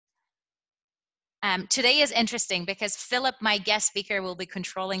Today is interesting because Philip, my guest speaker, will be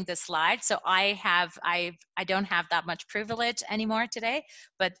controlling the slide. So I don't have that much privilege anymore today,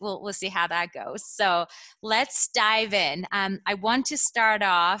 but we'll see how that goes. So let's dive in. I want to start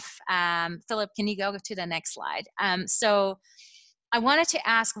off. Philip, can you go to the next slide? So I wanted to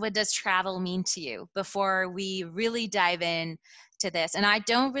ask, what does travel mean to you before we really dive in to this? And I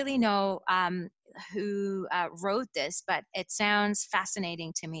don't really know who wrote this, but it sounds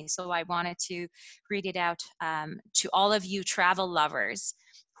fascinating to me. So I wanted to read it out to all of you travel lovers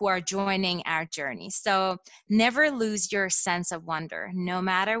who are joining our journey. So never lose your sense of wonder. No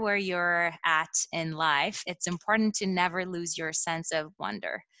matter where you're at in life, it's important to never lose your sense of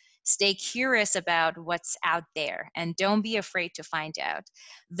wonder. Stay curious about what's out there and don't be afraid to find out.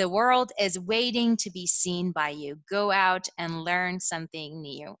 The world is waiting to be seen by you. Go out and learn something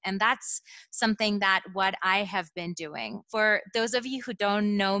new. And that's something that what I have been doing. For those of you who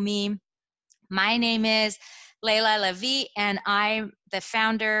don't know me, my name is Leila Levy, and I'm the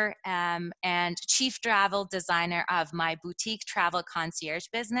founder and chief travel designer of my boutique travel concierge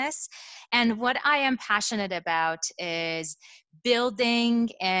business. And what I am passionate about is building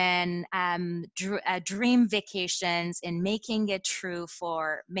and dream vacations and making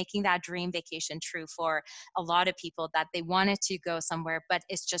that dream vacation true for a lot of people that they wanted to go somewhere, but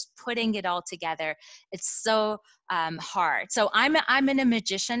it's just putting it all together. It's so hard. So I'm a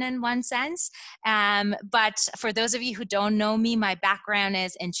magician in one sense. But for those of you who don't know me, my background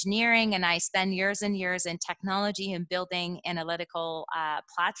is engineering, and I spend years and years in technology and building analytical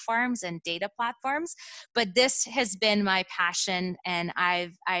platforms and data platforms. But this has been my passion, and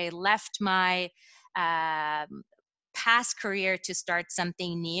I left my past career to start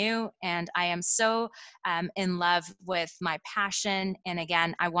something new, and I am so in love with my passion. And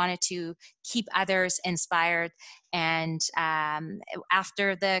again, I wanted to keep others inspired. And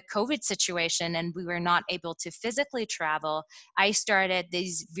after the COVID situation and we were not able to physically travel, I started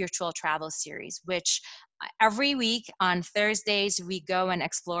these virtual travel series, which every week on Thursdays we go and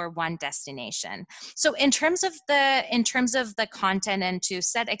explore one destination. So in terms of the content, and to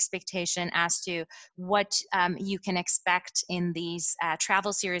set expectation as to what you can expect in these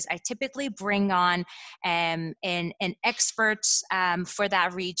travel series, I typically bring on an expert for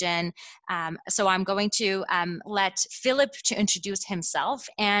that region. So I'm going to let Philip to introduce himself,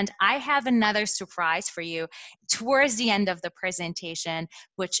 and I have another surprise for you towards the end of the presentation,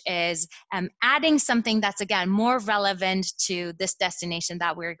 which is adding something that's again more relevant to this destination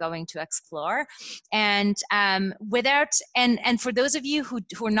that we're going to explore. And for those of you who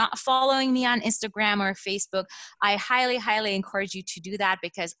are not following me on Instagram or Facebook, I highly encourage you to do that,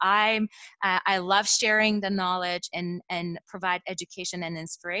 because I love sharing the knowledge and provide education and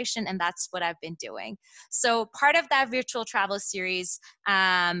inspiration, and that's what I've been doing. So part of that virtual travel series,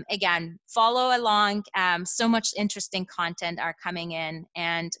 again, follow along. So much interesting content are coming in,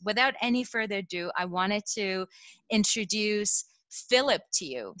 and without any further ado, I wanted to introduce Philip to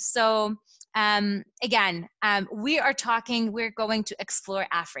you. So again, we're going to explore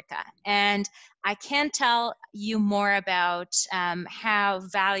Africa, and I can't tell you more about how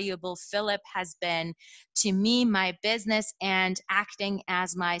valuable Philip has been to me, my business, and acting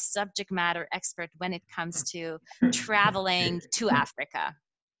as my subject matter expert when it comes to traveling to Africa.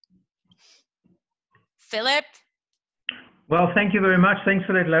 Philip? Well, thank you very much. Thanks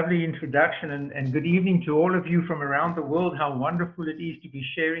for that lovely introduction, and good evening to all of you from around the world. How wonderful it is to be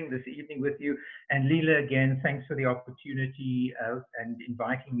sharing this evening with you. And Leila, again, thanks for the opportunity and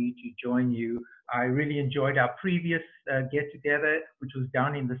inviting me to join you. I really enjoyed our previous get-together, which was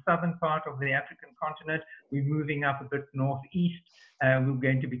down in the southern part of the African continent. We're moving up a bit northeast. We're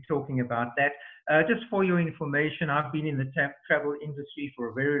going to be talking about that. Just for your information, I've been in the travel industry for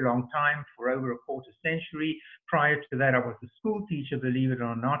a very long time, for over a quarter century. Prior to that, I was a school teacher, believe it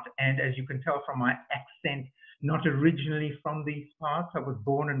or not. And as you can tell from my accent, not originally from these parts. I was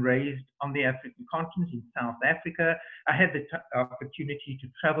born and raised on the African continent in South Africa. I had the opportunity to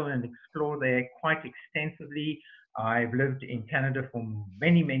travel and explore there quite extensively. I've lived in Canada for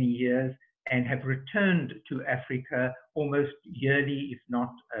many, many years, and have returned to Africa almost yearly, if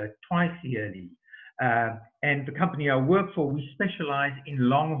not twice yearly. And the company I work for, we specialize in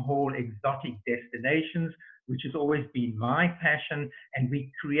long-haul exotic destinations, which has always been my passion, and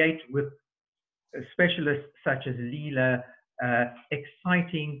we create with specialists such as Leila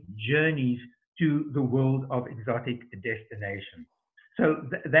exciting journeys to the world of exotic destinations. So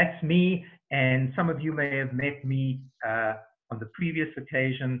that's me, and some of you may have met me on the previous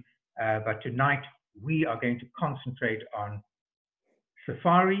occasion, but tonight we are going to concentrate on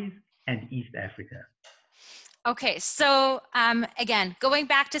safaris and East Africa. Okay, so again, going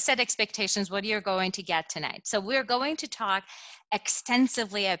back to set expectations, what you're going to get tonight. So we're going to talk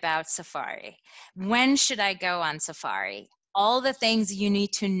extensively about Safari. When should I go on Safari? All the things you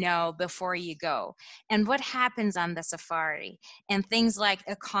need to know before you go, and what happens on the safari, and things like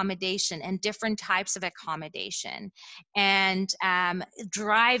accommodation and different types of accommodation, and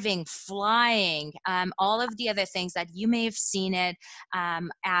driving, flying, all of the other things that you may have seen it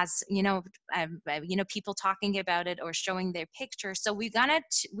as people talking about it or showing their picture. So we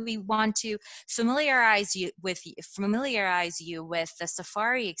want to familiarize you with the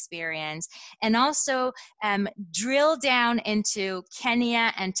safari experience, and also drill down into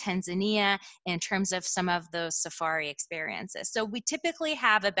Kenya and Tanzania in terms of some of those safari experiences. So we typically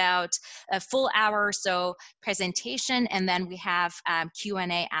have about a full hour or so presentation, and then we have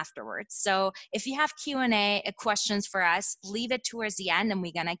Q&A afterwards. So if you have Q&A questions for us, leave it towards the end and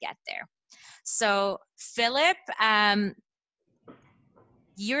we're gonna get there. So Philip,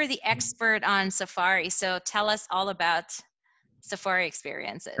 you're the expert on safari, so tell us all about safari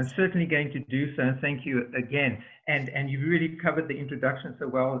experiences. I'm certainly going to do so, and thank you again. And you really covered the introduction so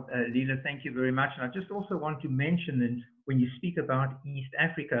well, Leila. Thank you very much. And I just also want to mention that when you speak about East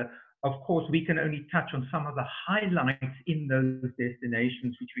Africa, of course, we can only touch on some of the highlights in those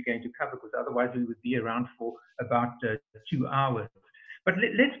destinations, which we're going to cover, because otherwise we would be around for about 2 hours. But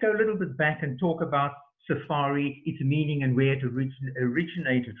let's go a little bit back and talk about safari, its meaning, and where it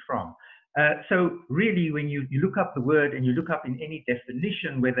originated from. So really, when you look up the word and you look up in any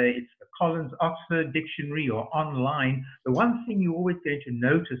definition, whether it's the Collins Oxford Dictionary or online, the one thing you're always going to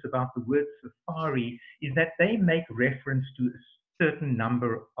notice about the word safari is that they make reference to a certain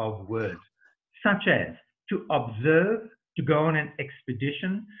number of words, such as to observe, to go on an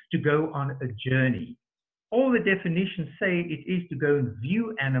expedition, to go on a journey. All the definitions say it is to go and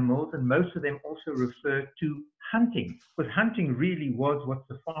view animals, and most of them also refer to hunting, because hunting really was what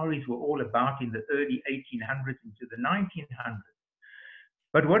safaris were all about in the early 1800s into the 1900s.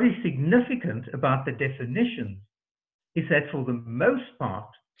 But what is significant about the definitions is that for the most part,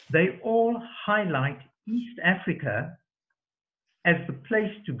 they all highlight East Africa as the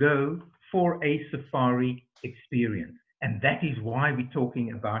place to go for a safari experience. And that is why we're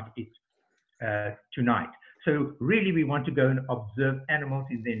talking about it tonight. So really, we want to go and observe animals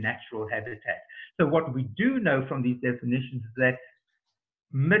in their natural habitat. So what we do know from these definitions is that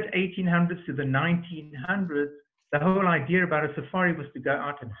mid-1800s to the 1900s, the whole idea about a safari was to go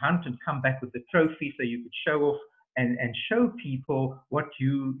out and hunt and come back with a trophy so you could show off and show people what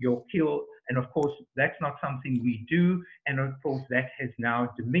your kill. And of course, that's not something we do. And of course, that has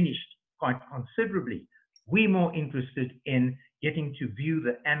now diminished quite considerably. We're more interested in getting to view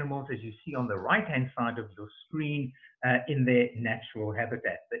the animals, as you see on the right-hand side of your screen, in their natural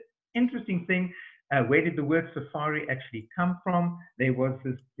habitat. The interesting thing, where did the word safari actually come from? There was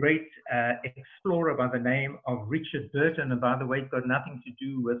this great explorer by the name of Richard Burton, and by the way, it's got nothing to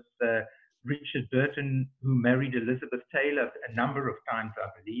do with Richard Burton, who married Elizabeth Taylor a number of times, I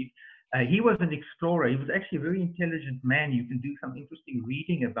believe. He was an explorer. He was actually a very intelligent man. You can do some interesting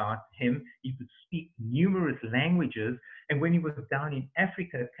reading about him. He could speak numerous languages. And when he was down in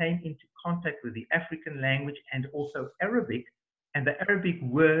Africa, came into contact with the African language and also Arabic. And the Arabic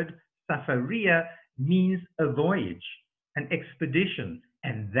word safaria means a voyage, an expedition.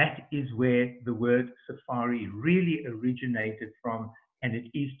 And that is where the word safari really originated from. And it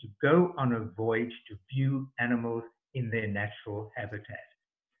is to go on a voyage to view animals in their natural habitat.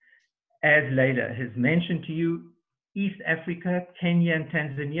 As Leila has mentioned to you, East Africa, Kenya, and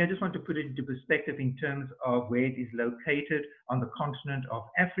Tanzania, I just want to put it into perspective in terms of where it is located on the continent of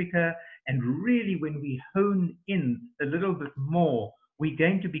Africa. And really, when we hone in a little bit more, we're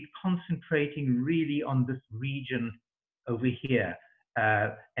going to be concentrating really on this region over here.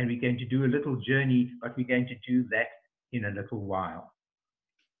 And we're going to do a little journey, but we're going to do that in a little while.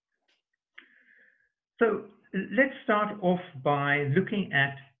 So let's start off by looking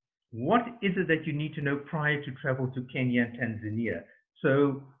at what is it that you need to know prior to travel to Kenya and Tanzania.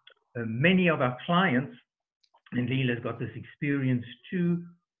 So many of our clients, and Leila's got this experience too,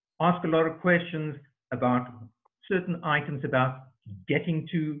 ask a lot of questions about certain items about getting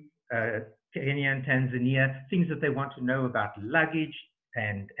to Kenya and Tanzania, things that they want to know about luggage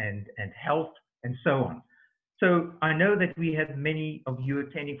and health and so on. So I know that we have many of you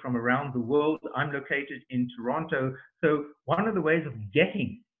attending from around the world. I'm located in Toronto. So one of the ways of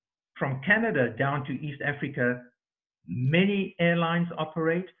getting from Canada down to East Africa, many airlines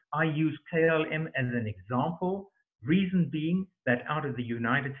operate. I use KLM as an example. Reason being that out of the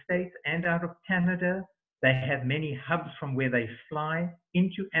United States and out of Canada, They have many hubs from where they fly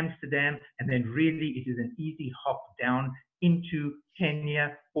into Amsterdam, and then really it is an easy hop down into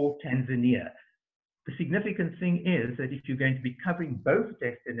Kenya or Tanzania. The significant thing is that if you're going to be covering both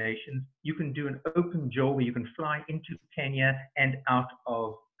destinations, you can do an open jaw where you can fly into Kenya and out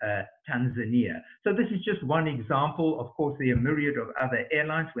of Tanzania. So this is just one example. Of course, there are a myriad of other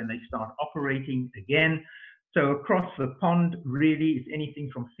airlines when they start operating again. So across the pond, really, it's anything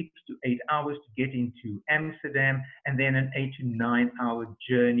from 6 to 8 hours to get into Amsterdam, and then an 8 to 9 hour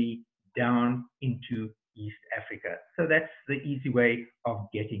journey down into East Africa. So that's the easy way of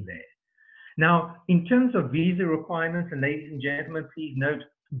getting there. Now, in terms of visa requirements, and ladies and gentlemen, please note,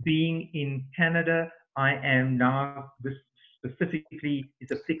 being in Canada, I am now, this specifically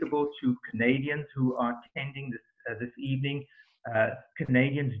is applicable to Canadians who are attending this evening.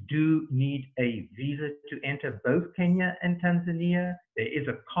 Canadians do need a visa to enter both Kenya and Tanzania. There is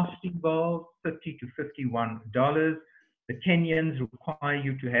a cost involved, $50 to $51. The Kenyans require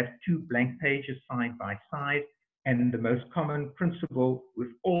you to have 2 blank pages side by side. And the most common principle with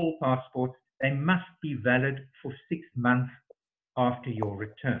all passports, they must be valid for 6 months after your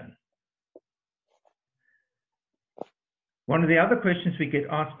return. One of the other questions we get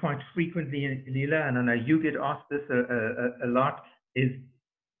asked quite frequently, Leila, and I know you get asked this a lot, is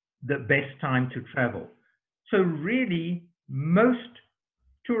the best time to travel. So really, most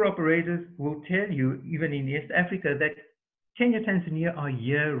tour operators will tell you, even in East Africa, that Kenya, Tanzania are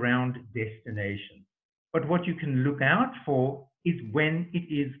year-round destinations. But what you can look out for is when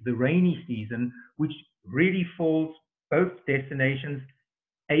it is the rainy season, which really falls both destinations,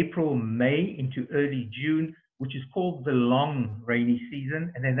 April, May into early June, which is called the long rainy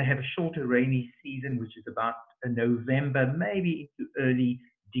season. And then they have a shorter rainy season, which is about November, maybe into early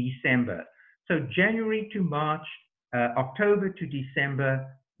December. So January to March, October to December,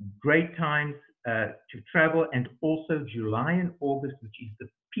 great times to travel, and also July and August, which is the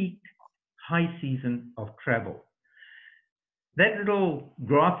peak high season of travel. That little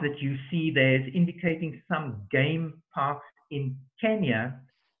graph that you see there is indicating some game parks in Kenya,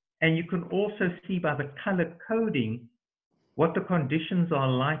 and you can also see by the color coding what the conditions are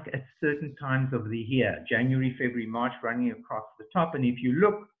like at certain times of the year, January, February, March, running across the top. And if you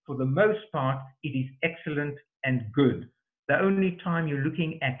look, for the most part, it is excellent and good. The only time you're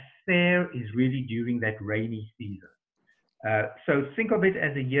looking at fair is really during that rainy season. So think of it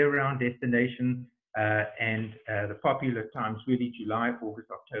as a year-round destination, and the popular times really July, August,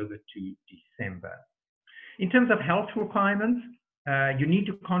 October to December. In terms of health requirements, you need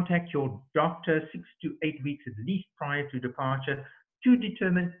to contact your doctor 6 to 8 weeks at least prior to departure to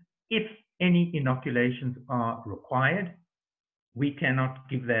determine if any inoculations are required. We cannot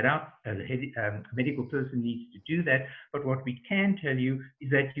give that up. A medical person needs to do that. But what we can tell you is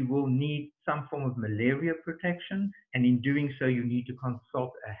that you will need some form of malaria protection. And in doing so, you need to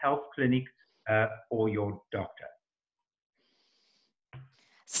consult a health clinic or your doctor.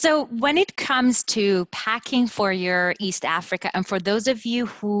 So when it comes to packing for your East Africa, and for those of you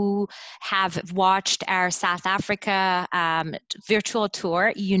who have watched our South Africa virtual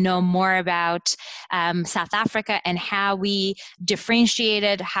tour, you know more about South Africa and how we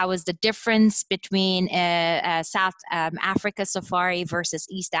differentiated, how was the difference between South Africa safari versus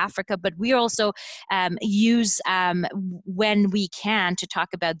East Africa. But we also use, when we can, to talk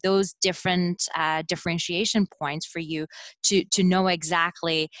about those different differentiation points for you to know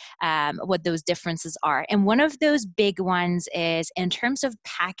exactly what those differences are. And one of those big ones is in terms of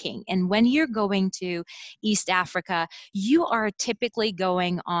packing. And when you're going to East Africa, you are typically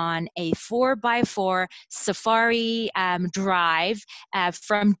going on a 4x4 safari drive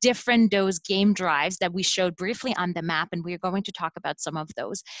from different those game drives that we showed briefly on the map, and we're going to talk about some of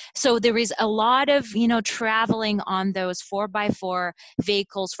those. So there is a lot of traveling on those 4x4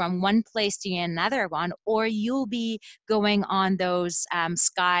 vehicles from one place to another one, or you'll be going on those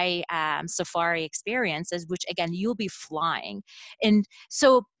sky safari experiences, which again you'll be flying. And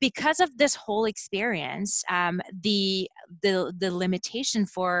so because of this whole experience, the limitation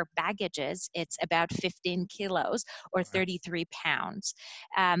for baggages, it's about 15 kilos or 33 pounds.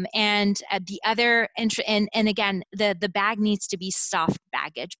 And the other and again the bag needs to be soft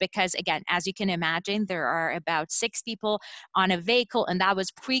baggage, because again, as you can imagine, there are about 6 people on a vehicle, and that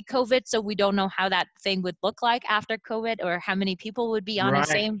was pre-COVID, so we don't know how that thing would look like after COVID, or how many people would be on the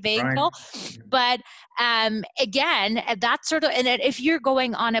same vehicle. But again, that's sort of, and if you're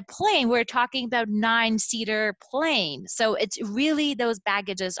going on a plane, we're talking about 9-seater plane. So it's really, those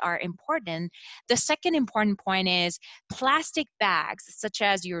baggages are important. The second important point is plastic bags, such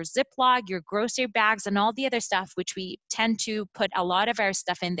as your Ziploc, your grocery bags, and all the other stuff, which we tend to put a lot of our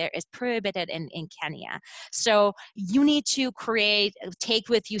stuff in there, is prohibited in Kenya. So you need to take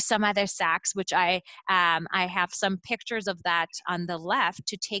with you some other sacks, which I have some pictures of that on the left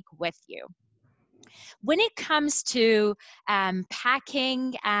to take with you. When it comes to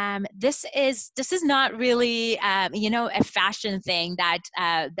packing, this is not really a fashion thing that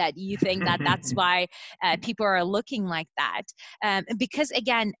that you think that that's why people are looking like that, because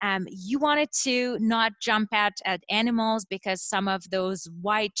again, you wanted to not jump out at animals, because some of those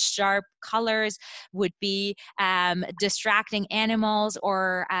white sharp colors would be distracting animals,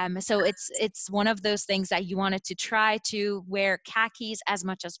 or so it's one of those things that you wanted to try to wear khakis as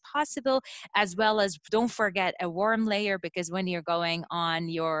much as possible, as well as don't forget a warm layer, because when you're going on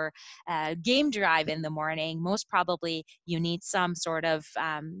your game drive in the morning, most probably you need some sort of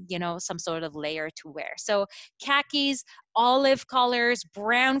some sort of layer to wear. So khakis, olive colors,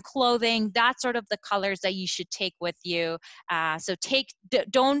 brown clothing, that's sort of the colors that you should take with you. So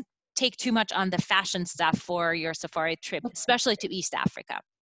don't take too much on the fashion stuff for your safari trip, especially to East Africa.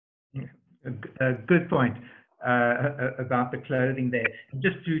 A good point about the clothing there.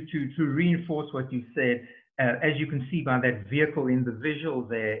 Just to reinforce what you said, as you can see by that vehicle in the visual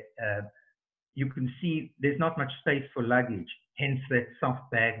there, you can see there's not much space for luggage, hence that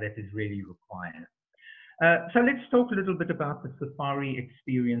soft bag that is really required. So let's talk a little bit about the safari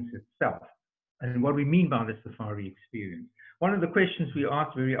experience itself and what we mean by the safari experience. One of the questions we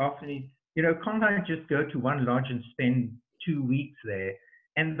ask very often is, can't I just go to one lodge and spend 2 weeks there?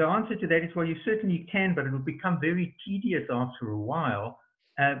 And the answer to that is, well, you certainly can, but it will become very tedious after a while.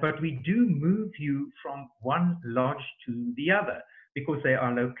 But we do move you from one lodge to the other, because they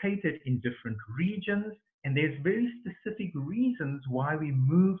are located in different regions, and there's very specific reasons why we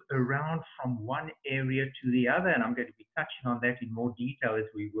move around from one area to the other. And I'm going to be touching on that in more detail as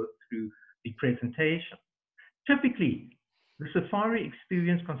we work through the presentation. Typically, the safari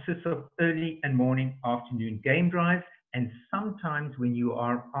experience consists of early and morning, afternoon game drives, and sometimes when you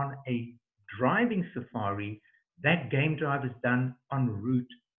are on a driving safari, that game drive is done en route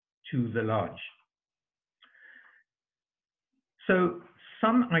to the lodge. So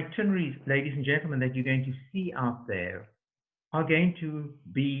some itineraries, ladies and gentlemen, that you're going to see out there are going to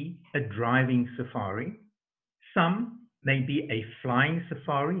be a driving safari. Some may be a flying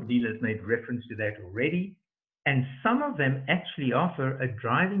safari. Leela's made reference to that already. And some of them actually offer a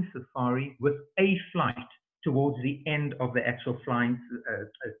driving safari with a flight towards the end of the actual flying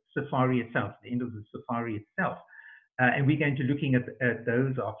safari itself, the end of the safari itself. And we're going to be looking at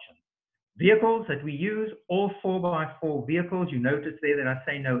those options. Vehicles that we use, all 4x4 vehicles. You notice there that I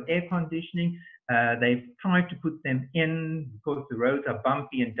say no air conditioning. They've tried to put them in because the roads are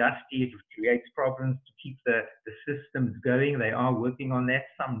bumpy and dusty. It creates problems to keep the systems going. They are working on that.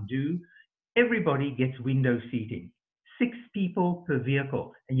 Some do. Everybody gets window seating. 6 people per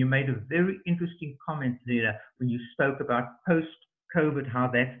vehicle. And you made a very interesting comment, Leela, when you spoke about post-COVID, how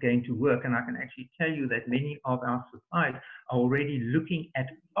that's going to work. And I can actually tell you that many of our suppliers are already looking at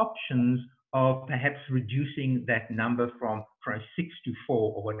options of perhaps reducing that number from 6 to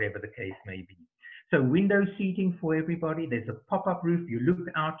 4 or whatever the case may be. So window seating for everybody. There's a pop-up roof. You look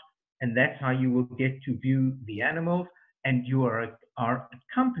out, and that's how you will get to view the animals. And you are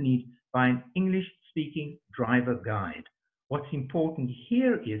accompanied by an English-speaking driver guide. What's important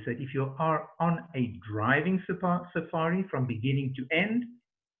here is that if you are on a driving safari from beginning to end,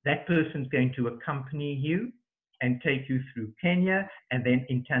 that person's going to accompany you and take you through Kenya. And then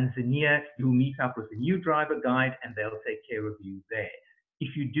in Tanzania, you'll meet up with a new driver guide and they'll take care of you there. If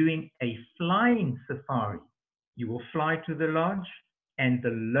you're doing a flying safari, you will fly to the lodge and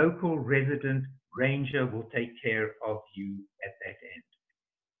the local resident ranger will take care of you at that end.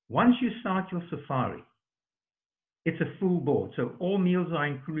 Once you start your safari, it's a full board. So all meals are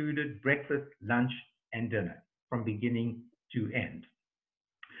included, breakfast, lunch, and dinner from beginning to end.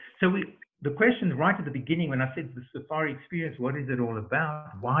 So the question right at the beginning when I said the safari experience, what is it all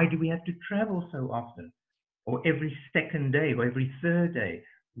about? Why do we have to travel so often? Or every second day or every third day?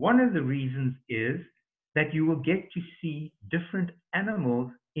 One of the reasons is that you will get to see different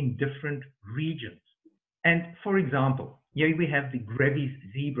animals in different regions. And for example, here we have the Grevy's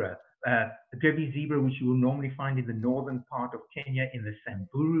zebra. The Grevy's zebra, which you will normally find in the northern part of Kenya in the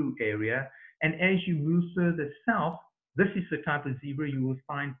Samburu area. And as you move further south, this is the type of zebra you will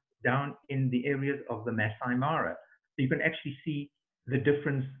find down in the areas of the Masai Mara. So you can actually see the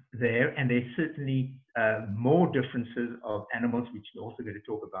difference there. And there's certainly more differences of animals, which we're also going to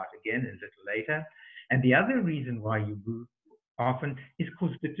talk about again a little later. And the other reason why you move often is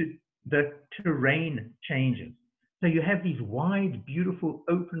because the terrain changes. So you have these wide, beautiful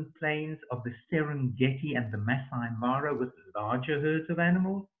open plains of the Serengeti and the Masai Mara with larger herds of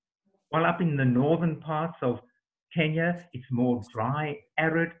animals, while up in the northern parts of Kenya, it's more dry,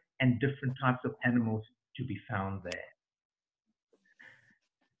 arid, and different types of animals to be found there.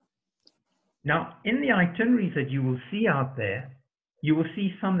 Now, in the itineraries that you will see out there, you will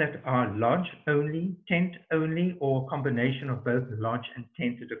see some that are lodge only, tent only, or a combination of both lodge and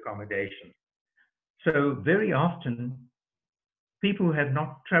tented accommodation. So very often, people who have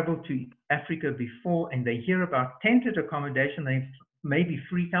not traveled to Africa before and they hear about tented accommodation, they maybe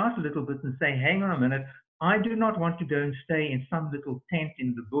freak out a little bit and say, hang on a minute, I do not want to go and stay in some little tent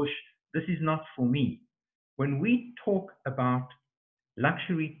in the bush. This is not for me. When we talk about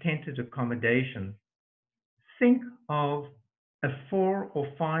luxury tented accommodation, think of a 4 or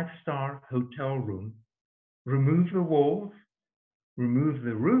 5-star hotel room, remove the walls, remove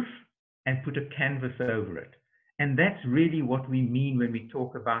the roof, and put a canvas over it. And that's really what we mean when we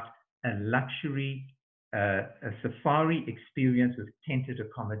talk about a luxury, a safari experience with tented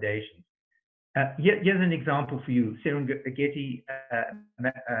accommodations. Here's an example for you. Serengeti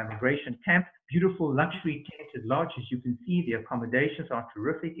Migration Camp, beautiful luxury tented lodge. As you can see, the accommodations are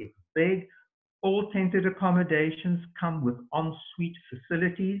terrific. It's big. All tented accommodations come with ensuite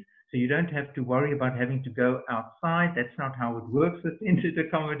facilities, so you don't have to worry about having to go outside. That's not how it works with tented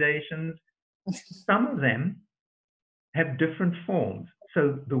accommodations. Some of them have different forms.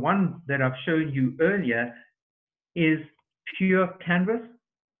 So the one that I've shown you earlier is pure canvas,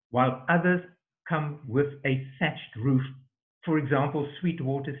 while others come with a thatched roof. For example,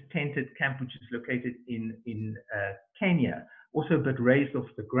 Sweetwater's tented camp, which is located in Kenya, also a bit raised off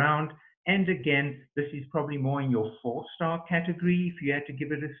the ground. And again, this is probably more in your 4-star category if you had to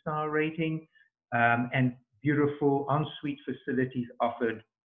give it a star rating, and beautiful ensuite facilities offered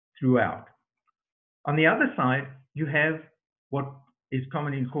throughout. On the other side, you have what is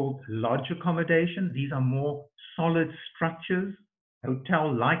commonly called lodge accommodation. These are more solid structures,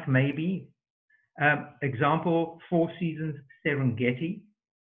 hotel-like maybe. Example, Four Seasons Serengeti.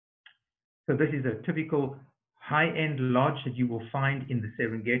 So this is a typical high-end lodge that you will find in the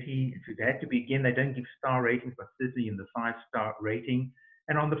Serengeti. If it had to be, again, they don't give star ratings, but certainly in the 5-star rating.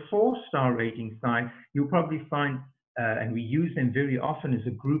 And on the 4-star rating side, you'll probably find, and we use them very often, as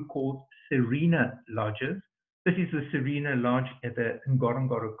a group called Serena Lodges. This is the Serena Lodge at the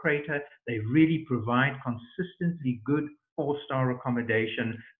Ngorongoro Crater. They really provide consistently good 4-star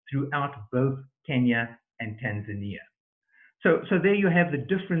accommodation throughout both Kenya and Tanzania. So there you have the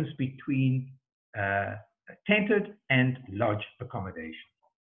difference between tented and lodge accommodation.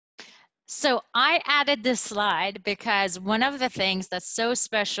 So I added this slide because one of the things that's so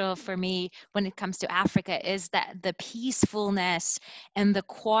special for me when it comes to Africa is that the peacefulness and the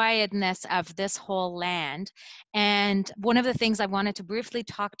quietness of this whole land. And one of the things I wanted to briefly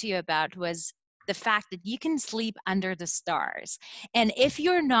talk to you about was the fact that you can sleep under the stars. And if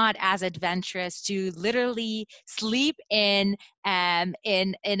you're not as adventurous to literally sleep in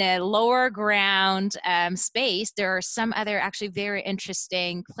a lower ground space, there are some other actually very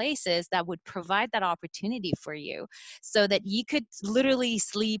interesting places that would provide that opportunity for you, so that you could literally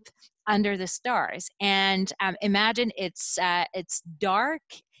sleep under the stars. And imagine it's dark.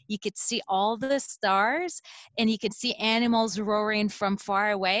 You could see all the stars, and you could see animals roaring from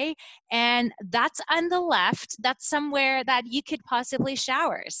far away. And that's on the left. That's somewhere that you could possibly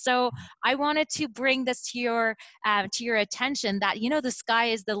shower. So I wanted to bring this to your attention, that, you know, the sky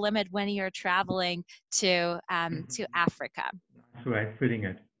is the limit when you're traveling to Africa. That's right, putting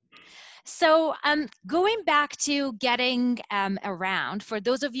it. So going back to getting around, for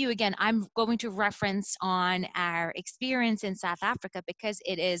those of you, again, I'm going to reference on our experience in South Africa, because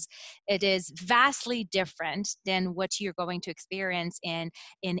it is vastly different than what you're going to experience in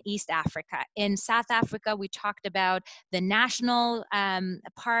East Africa. In South Africa, we talked about the national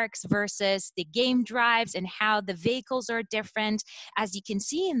parks versus the game drives and how the vehicles are different. As you can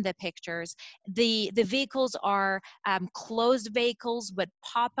see in the pictures, the vehicles are closed vehicles but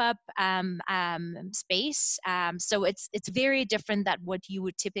pop up space. So it's very different than what you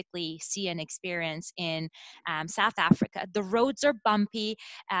would typically see and experience in South Africa. The roads are bumpy.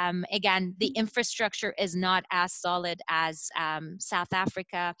 Again, the infrastructure is not as solid as South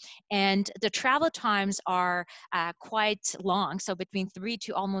Africa, and the travel times are quite long. So between 3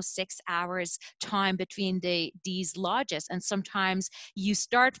 to almost 6 hours time between these lodges. And sometimes you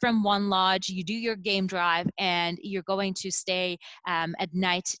start from one lodge, you do your game drive, and you're going to stay at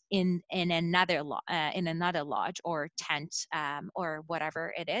night in in another lodge or tent, or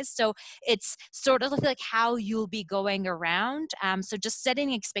whatever it is. So it's sort of like how you'll be going around. So just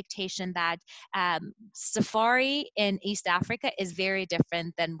setting expectation that safari in East Africa is very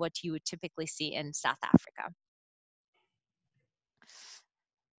different than what you would typically see in South Africa.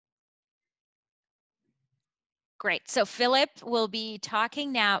 Great. So Philip will be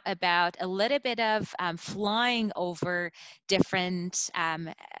talking now about a little bit of flying over different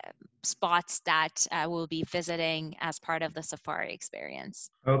spots that we'll be visiting as part of the safari experience.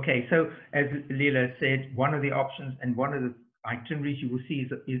 Okay, so as Leila said, one of the options and one of the itineraries you will see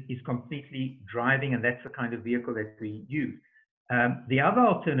is completely driving, and that's the kind of vehicle that we use. The other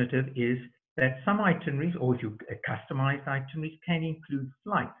alternative is that some itineraries, or if you customized itineraries, can include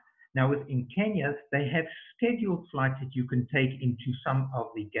flights. Now, within Kenya, they have scheduled flights that you can take into some of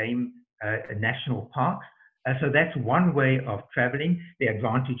the game national parks. So that's one way of traveling. The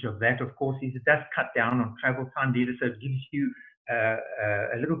advantage of that, of course, is it does cut down on travel time, so it gives you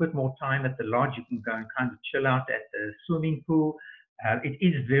a little bit more time at the lodge. You can go and kind of chill out at the swimming pool. It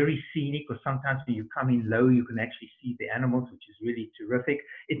is very scenic, because sometimes when you come in low, you can actually see the animals, which is really terrific.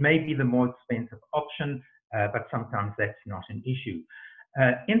 It may be the more expensive option, but sometimes that's not an issue.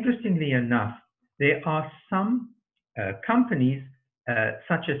 Interestingly enough, there are some companies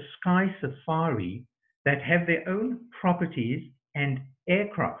such as Sky Safari that have their own properties and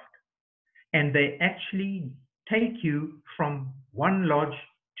aircraft, and they actually take you from one lodge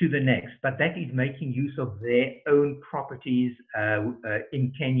to the next, but that is making use of their own properties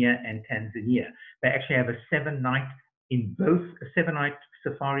in Kenya and Tanzania. They actually have a 7-night in both, a 7-night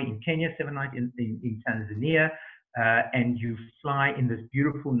safari in Kenya, 7-night in Tanzania, and you fly in this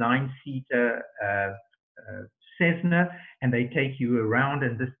beautiful 9-seater Cessna, and they take you around,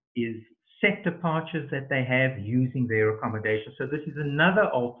 and this is set departures that they have using their accommodation. So this is another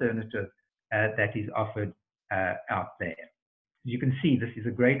alternative that is offered out there. You can see this is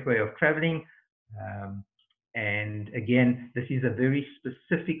a great way of traveling. And again, this is a very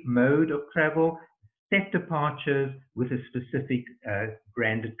specific mode of travel, set departures with a specific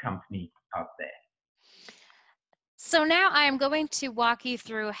branded company out there. So now I'm going to walk you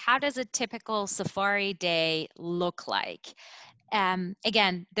through how does a typical safari day look like.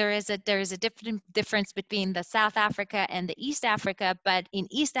 Again, there is a difference between the South Africa and the East Africa, but in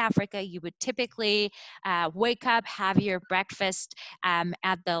East Africa, you would typically wake up, have your breakfast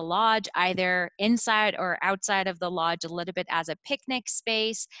at the lodge, either inside or outside of the lodge, a little bit as a picnic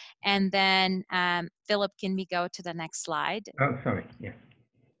space. And then, Philip, can we go to the next slide? Oh, sorry, yes.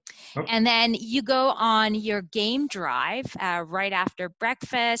 Oh. And then you go on your game drive right after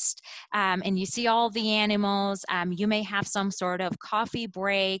breakfast, and you see all the animals. You may have some sort of coffee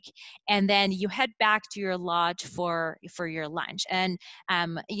break, and then you head back to your lodge for your lunch. And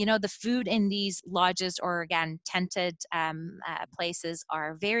you know, the food in these lodges, or again tented places,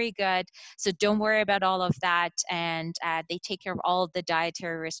 are very good. So don't worry about all of that, and they take care of all of the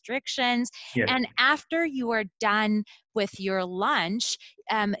dietary restrictions. Yes. And after you are done with your lunch,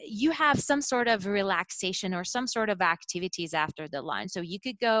 you have some sort of relaxation or some sort of activities after the lunch. So you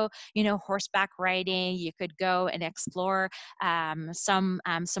could go, you know, horseback riding. You could go and explore some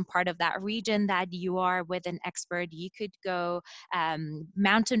part of that region that you are with an expert. You could go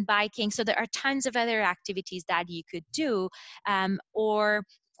mountain biking. So there are tons of other activities that you could do,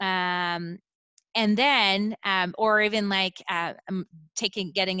 and then, or even like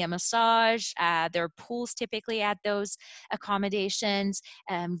getting a massage. There are pools typically at those accommodations,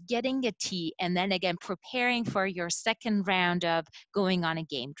 getting a tea, and then again, preparing for your second round of going on a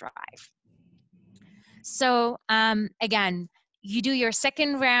game drive. So again, you do your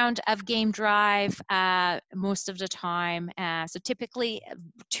second round of game drive most of the time. So typically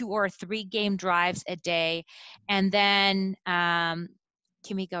 2 or 3 game drives a day. And then,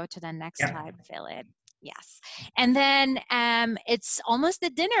 can we go to the next slide, Philip? Yes. And then it's almost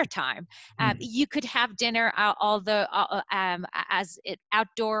the dinner time. You could have dinner as it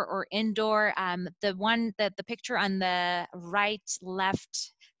outdoor or indoor. The picture on the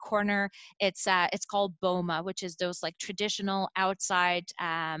left corner, it's called boma, which is those like traditional outside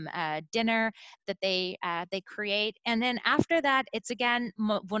dinner that they create. And then after that, it's again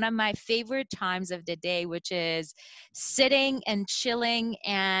one of my favorite times of the day, which is sitting and chilling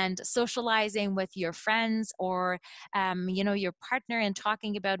and socializing with your friends or you know, your partner, and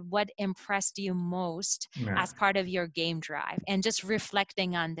talking about what impressed you most as part of your game drive, and just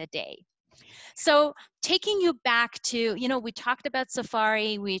reflecting on the day. So taking you back to, you know, we talked about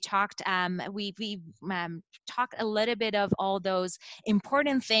safari, we talked talked a little bit of all those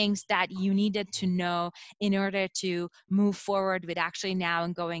important things that you needed to know in order to move forward with actually now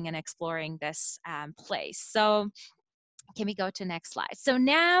and going and exploring this place. So can we go to next slide? So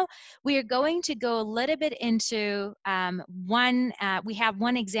now we are going to go a little bit into we have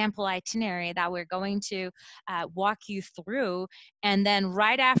one example itinerary that we're going to walk you through. And then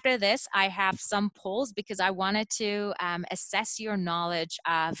right after this, I have some polls because I wanted to assess your knowledge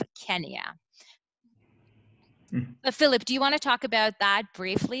of Kenya. But Philip, do you want to talk about that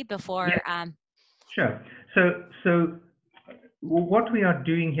briefly before? Yeah, sure. So what we are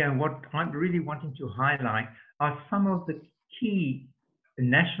doing here, and what I'm really wanting to highlight, are some of the key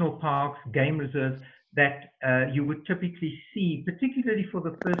national parks, game reserves that you would typically see, particularly for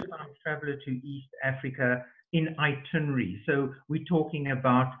the first-time traveler to East Africa, in itinerary. So we're talking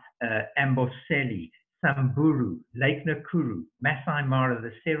about Amboseli, Samburu, Lake Nakuru, Masai Mara,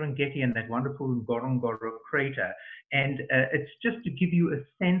 the Serengeti, and that wonderful Ngorongoro crater. And it's just to give you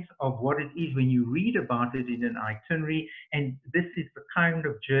a sense of what it is when you read about it in an itinerary. And this is the kind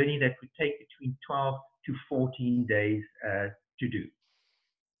of journey that would take between 12 to 14 days to do.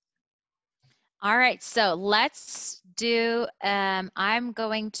 All right, so let's do, I'm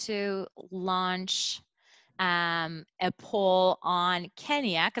going to launch a poll on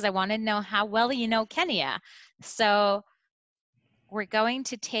Kenya because I want to know how well you know Kenya. So we're going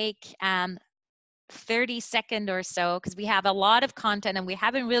to take 30 seconds or so because we have a lot of content and we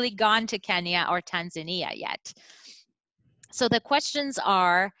haven't really gone to Kenya or Tanzania yet. So the questions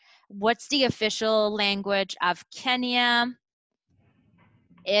are, what's the official language of Kenya?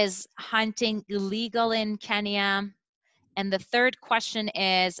 Is hunting illegal in Kenya? And the third question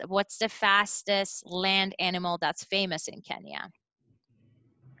is, what's the fastest land animal that's famous in Kenya?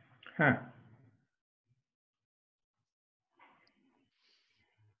 Huh.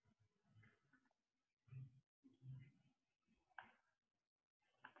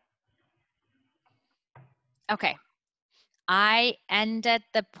 Okay, I ended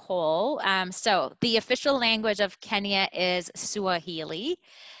the poll. So the official language of Kenya is Swahili.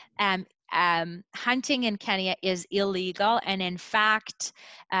 Hunting in Kenya is illegal, and in fact,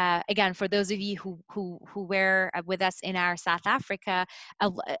 again, for those of you who were with us in our South Africa,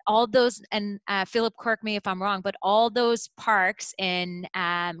 all those, and Philip, correct me if I'm wrong, but all those parks in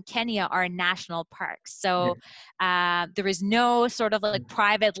Kenya are national parks. So there is no sort of like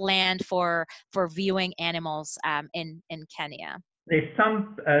private land for viewing animals in Kenya. There's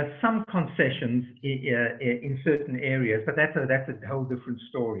some concessions in certain areas, but that's a whole different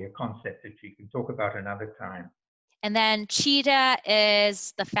story, a concept that we can talk about another time. And then cheetah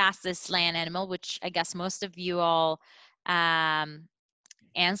is the fastest land animal, which I guess most of you all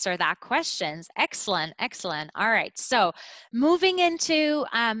answer that questions. Excellent, excellent. All right, so moving into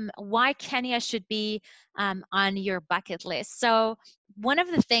why Kenya should be on your bucket list. So one of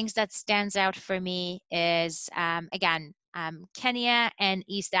the things that stands out for me is, again, Kenya and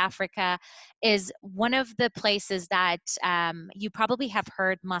East Africa is one of the places that you probably have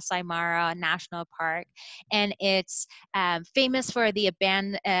heard, Masai Mara National Park, and it's famous for the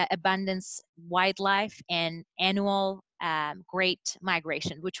abundance wildlife and annual great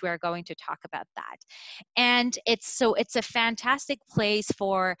migration, which we are going to talk about that. And it's a fantastic place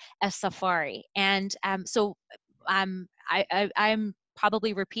for a safari. And I'm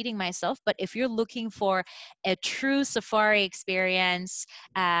probably repeating myself, but if you're looking for a true safari experience,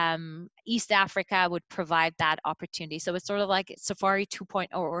 East Africa would provide that opportunity. So it's sort of like Safari 2.0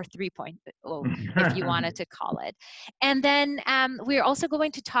 or 3.0, if you wanted to call it. And then we're also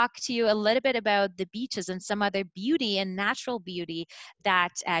going to talk to you a little bit about the beaches and some other beauty and natural beauty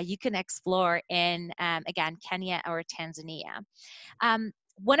that you can explore in, again, Kenya or Tanzania.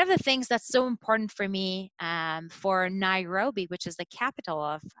 One of the things that's so important for me for Nairobi, which is the capital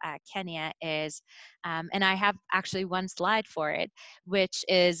of Kenya, is, and I have actually one slide for it, which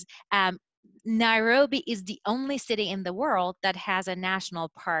is Nairobi is the only city in the world that has a national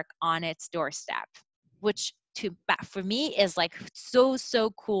park on its doorstep, which for me is like so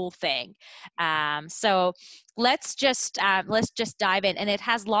cool thing. So let's just dive in, and it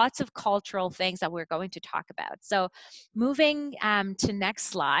has lots of cultural things that we're going to talk about. So moving to next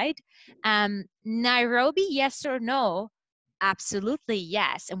slide, Nairobi, yes or no? Absolutely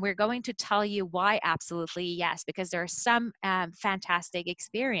yes, and we're going to tell you why absolutely yes, because there are some fantastic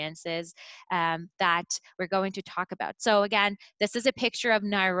experiences that we're going to talk about. So again, this is a picture of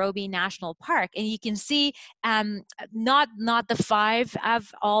Nairobi National Park, and you can see not the 5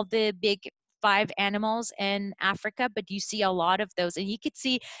 of all the big 5 animals in Africa, but you see a lot of those, and you could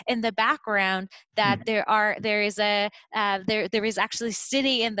see in the background that there is actually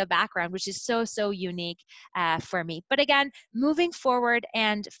city in the background, which is so unique for me. But again, moving forward,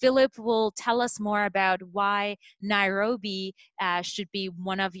 and Philip will tell us more about why Nairobi should be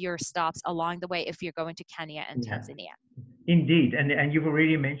one of your stops along the way if you're going to Kenya and Tanzania. Indeed, and you've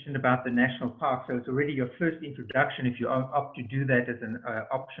already mentioned about the national park, so it's already your first introduction if you opt to do that as an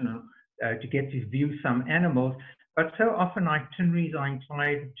optional to get to view some animals. But so often itineraries are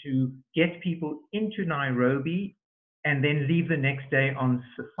inclined to get people into Nairobi and then leave the next day on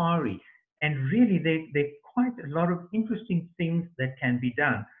safari. And really, there are quite a lot of interesting things that can be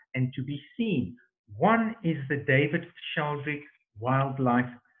done and to be seen. One is the David Sheldrick Wildlife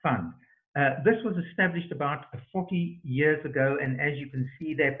Fund. This was established about 40 years ago, and as you can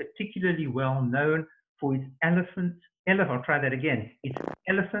see, they're particularly well known for its I'll try that again, its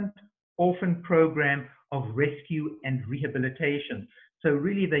Elephant Orphan Program of rescue and rehabilitation. So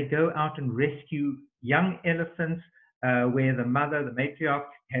really, they go out and rescue young elephants where the mother, the matriarch,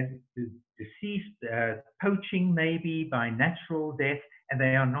 has deceased, poaching maybe by natural death, and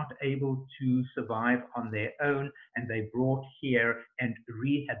they are not able to survive on their own, and they brought here and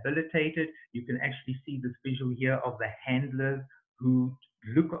rehabilitated. You can actually see this visual here of the handlers who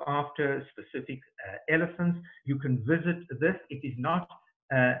look after specific elephants. You can visit this. It is not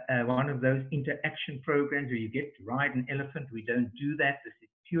one of those interaction programs where you get to ride an elephant. We don't do that. This is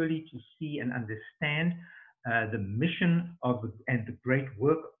purely to see and understand the mission of and the great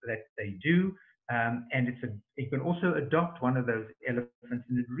work that they do. And you can also adopt one of those elephants,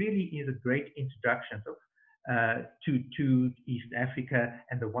 and it really is a great introduction to East Africa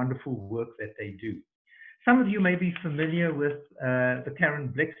and the wonderful work that they do. Some of you may be familiar with the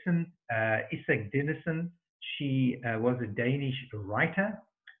Karen Blixen, Isak Dinesen. She was a Danish writer.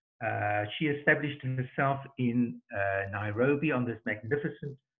 She established herself in Nairobi on this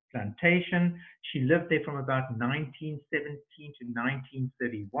magnificent plantation. She lived there from about 1917 to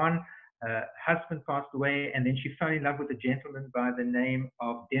 1931. Husband passed away, and then she fell in love with a gentleman by the name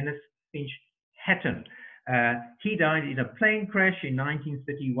of Dennis Finch Hatton. He died in a plane crash in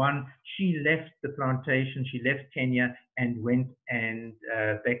 1931. She left the plantation, she left Kenya and went and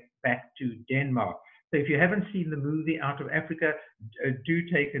back to Denmark. So if you haven't seen the movie Out of Africa, do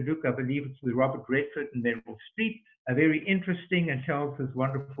take a look. I believe it's with Robert Redford and Meryl Streep. Very interesting, and tells this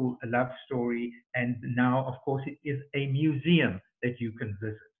wonderful love story. And now, of course, it is a museum that you can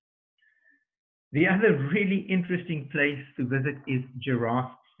visit. The other really interesting place to visit is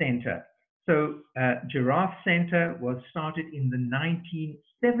Giraffe Center. So Giraffe Center was started in the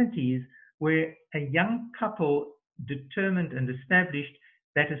 1970s, where a young couple determined and established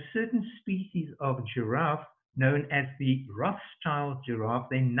that a certain species of giraffe, known as the Rothschild giraffe,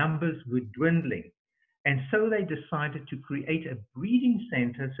 their numbers were dwindling. And so they decided to create a breeding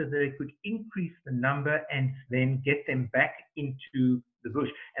center so that they could increase the number and then get them back into the bush.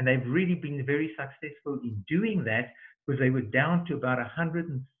 And they've really been very successful in doing that, because they were down to about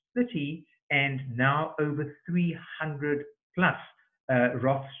 130 and now over 300 plus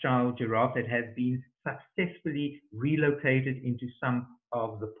Rothschild giraffe that have been successfully relocated into some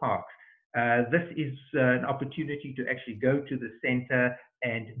of the parks. This is an opportunity to actually go to the center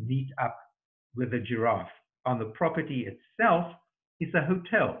and meet up with a giraffe. On the property itself is a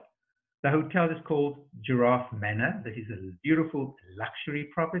hotel. The hotel is called Giraffe Manor. This is a beautiful luxury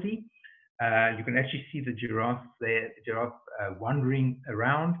property. You can actually see the giraffe there, wandering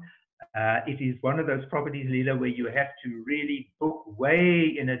around. It is one of those properties, Leela, where you have to really book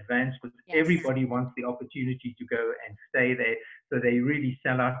way in advance, because everybody wants the opportunity to go and stay there. So they really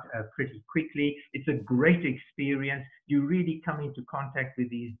sell out pretty quickly. It's a great experience. You really come into contact with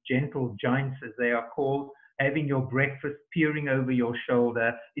these gentle giants, as they are called, having your breakfast, peering over your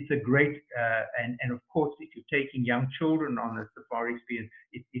shoulder. It's a great, and of course, if you're taking young children on a safari experience,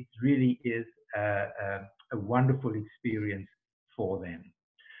 it really is a wonderful experience for them.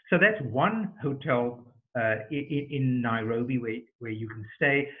 So that's one hotel in Nairobi where you can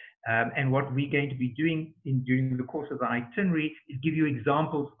stay. And what we're going to be doing during the course of the itinerary is give you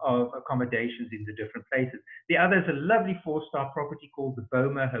examples of accommodations in the different places. The other is a lovely 4-star property called the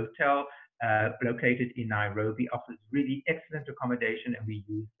Boma Hotel, located in Nairobi, offers really excellent accommodation, and we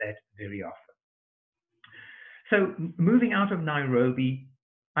use that very often. So moving out of Nairobi,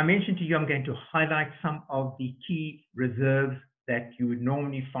 I mentioned to you I'm going to highlight some of the key reserves that you would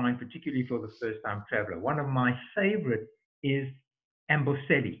normally find, particularly for the first-time traveler. One of my favorite is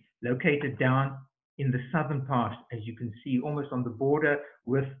Amboseli, located down in the southern part, as you can see, almost on the border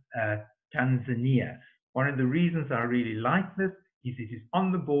with Tanzania. One of the reasons I really like this is it is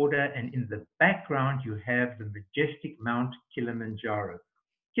on the border, and in the background you have the majestic Mount Kilimanjaro.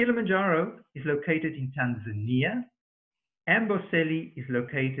 Kilimanjaro is located in Tanzania. Amboseli is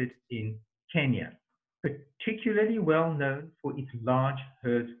located in Kenya, particularly well known for its large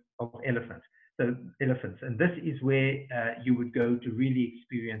herds of elephants. So elephants, and this is where you would go to really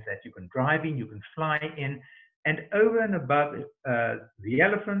experience that. You can drive in, you can fly in, and over and above the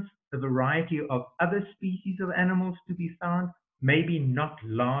elephants, a variety of other species of animals to be found, maybe not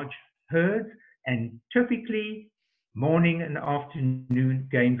large herds, and typically morning and afternoon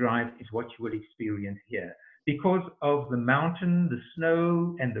game drive is what you will experience here. Because of the mountain, the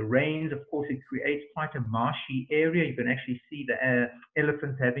snow, and the rains, of course, it creates quite a marshy area. You can actually see the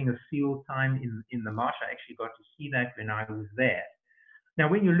elephants having a field time in the marsh. I actually got to see that when I was there. Now,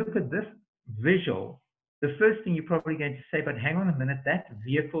 when you look at this visual, the first thing you're probably going to say, but hang on a minute, that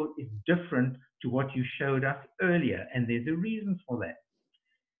vehicle is different to what you showed us earlier, and there's a reason for that.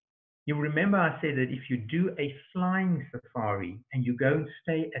 You remember I said that if you do a flying safari and you go and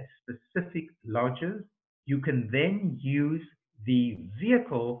stay at specific lodges, you can then use the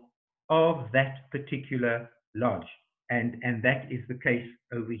vehicle of that particular lodge. And that is the case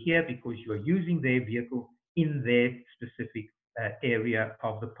over here because you are using their vehicle in their specific area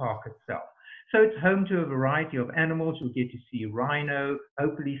of the park itself. So it's home to a variety of animals. You'll get to see rhino,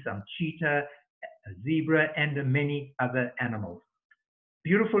 hopefully some cheetah, a zebra, and many other animals.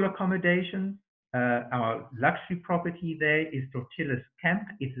 Beautiful accommodation. Our luxury property there is Tortillas Camp.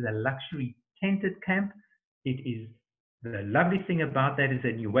 It is a luxury tented camp. It is the lovely thing about that is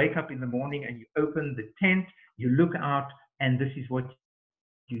that you wake up in the morning and you open the tent, you look out, and this is what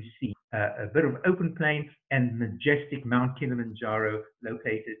you see. A bit of open plain and majestic Mount Kilimanjaro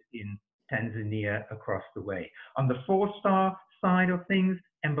located in Tanzania across the way. On the 4-star side of things,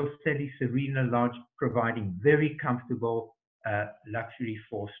 Amboseli Serena Lodge providing very comfortable luxury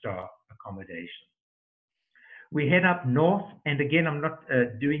 4-star accommodation. We head up north, and again, I'm not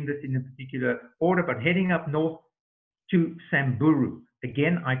doing this in a particular order, but heading up north to Samburu.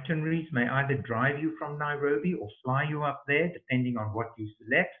 Again, itineraries may either drive you from Nairobi or fly you up there, depending on what you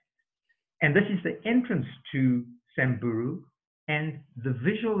select. And this is the entrance to Samburu, and the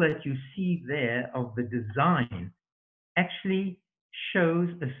visual that you see there of the design actually shows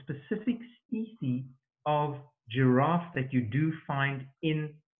a specific species of giraffe that you do find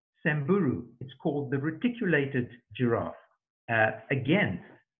in Samburu. It's called the reticulated giraffe. Again,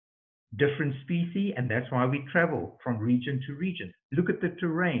 different species, and that's why we travel from region to region. Look at the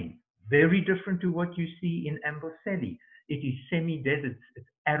terrain, very different to what you see in Amboseli. It is semi-desert, it's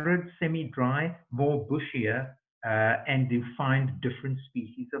arid, semi-dry, more bushier, and you find different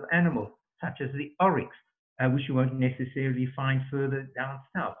species of animals, such as the oryx, which you won't necessarily find further down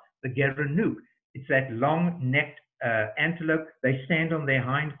south. The Gerenuk, it's that long-necked antelope. They stand on their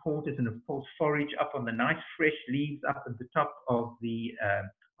hindquarters and, of course, forage up on the nice fresh leaves up at the top of the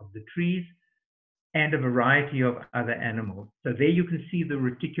trees, and a variety of other animals. So there you can see the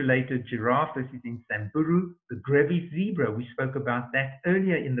reticulated giraffe. This is in Samburu. The Grevy's zebra, we spoke about that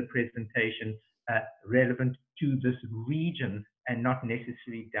earlier in the presentation, relevant to this region and not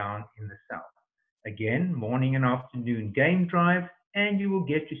necessarily down in the south. Again, morning and afternoon game drive, and you will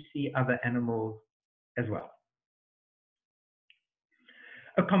get to see other animals as well.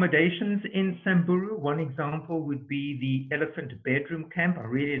 Accommodations in Samburu, one example would be the elephant bedroom camp. I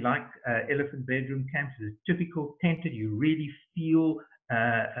really like elephant bedroom camps. It's a typical tented. You really feel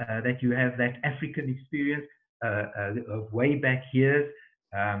that you have that African experience of way back years.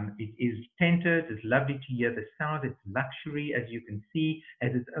 It is tented. It's lovely to hear the sound. It's luxury, as you can see,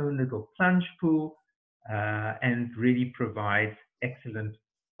 has its own little plunge pool and really provides excellent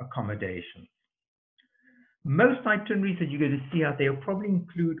accommodation. Most itineraries that you're going to see out there will probably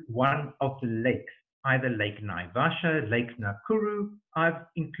include one of the lakes, either Lake Naivasha, Lake Nakuru. I've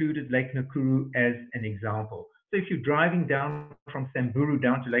included Lake Nakuru as an example. So if you're driving down from Samburu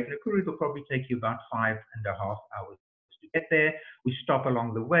down to Lake Nakuru, it'll probably take you about 5.5 hours to get there. We stop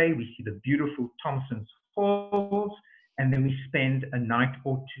along the way, we see the beautiful Thompson's Falls, and then we spend a night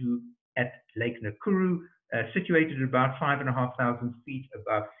or two at Lake Nakuru, situated at about 5,500 feet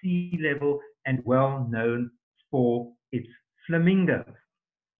above sea level and well known for its flamingos.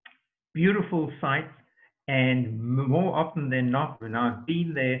 Beautiful sights, and more often than not, when I've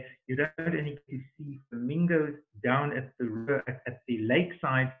been there, you don't only get to see flamingos down at the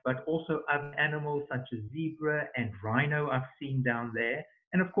lakeside, but also other animals such as zebra and rhino I've seen down there.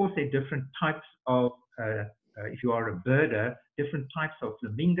 And of course, there are different types of, if you are a birder, different types of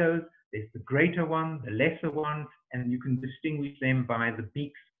flamingos. There's the greater one, the lesser one, and you can distinguish them by the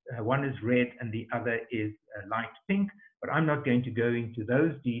beaks. One is red and the other is light pink. But I'm not going to go into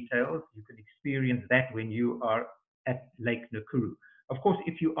those details. You can experience that when you are at Lake Nakuru. Of course,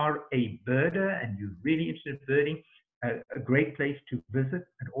 if you are a birder and you're really interested in birding, a great place to visit,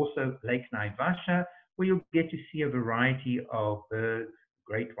 and also Lake Naivasha, where you'll get to see a variety of birds,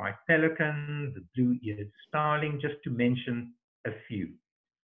 great white pelican, the blue-eared starling, just to mention a few.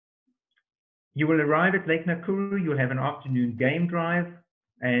 You will arrive at Lake Nakuru, you'll have an afternoon game drive,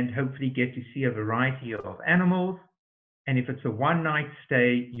 and hopefully get to see a variety of animals. And if it's a one-night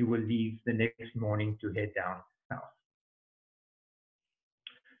stay, you will leave the next morning to head down south.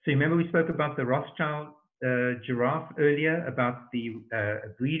 So remember we spoke about the Rothschild giraffe earlier, about the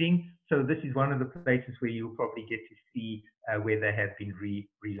breeding. So this is one of the places where you'll probably get to see where they have been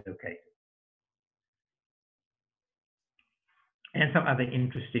relocated. And some other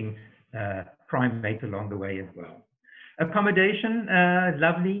interesting primates along the way as well. Accommodation,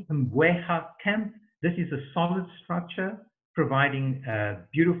 lovely Mbweha camp. This is a solid structure providing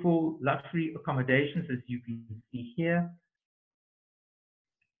beautiful luxury accommodations, as you can see here.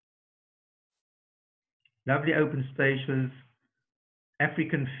 Lovely open spaces,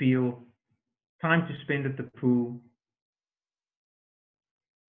 African feel, time to spend at the pool.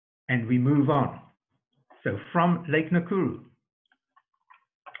 And we move on. So from Lake Nakuru,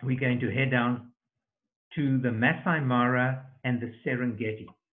 we're going to head down to the Masai Mara and the Serengeti.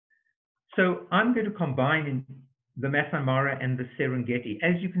 So I'm going to combine in the Masai Mara and the Serengeti.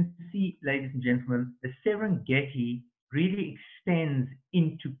 As you can see, ladies and gentlemen, the Serengeti really extends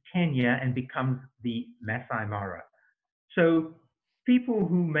into Kenya and becomes the Masai Mara. So people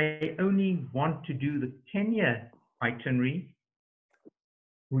who may only want to do the Kenya itinerary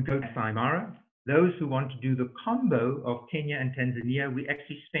would go to Masai Mara. Those who want to do the combo of Kenya and Tanzania, we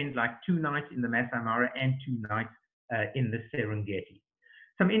actually spend like 2 nights in the Masai Mara and 2 nights in the Serengeti.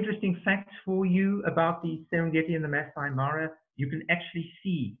 Some interesting facts for you about the Serengeti and the Masai Mara. You can actually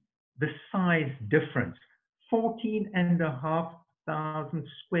see the size difference. 14,500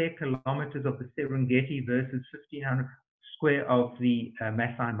 square kilometers of the Serengeti versus 1,500 square of the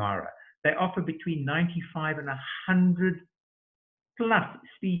Masai Mara. They offer between 95 and 100 plus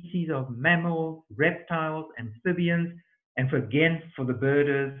species of mammals, reptiles, amphibians, and for the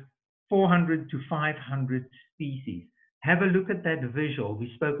birders, 400 to 500 species. Have a look at that visual.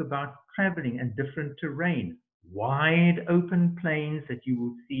 We spoke about traveling and different terrain, wide open plains that you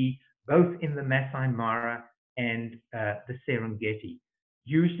will see both in the Masai Mara and the Serengeti.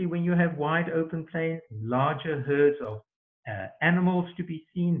 Usually when you have wide open plains, larger herds of animals to be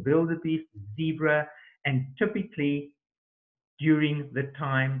seen, wildebeest, zebra, and typically during the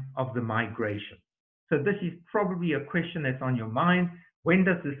time of the migration. So this is probably a question that's on your mind. When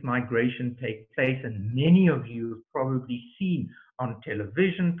does this migration take place? And many of you have probably seen on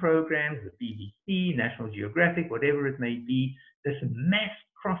television programs, the BBC, National Geographic, whatever it may be, this mass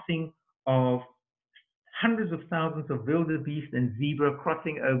crossing of hundreds of thousands of wildebeest and zebra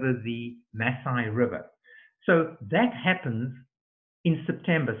crossing over the Masai River. So that happens in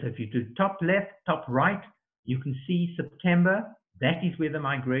September. So if you do top left, top right, you can see September. That is where the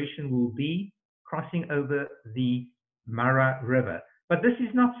migration will be, crossing over the Mara River. But this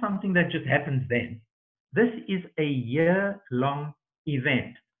is not something that just happens then. This is a year-long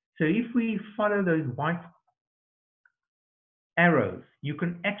event. So if we follow those white arrows, you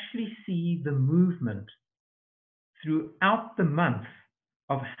can actually see the movement throughout the month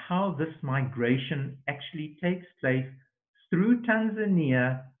of how this migration actually takes place through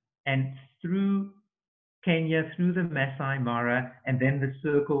Tanzania and through Kenya, through the Masai Mara, and then the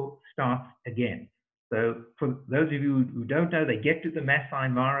circle starts again. So for those of you who don't know, they get to the Masai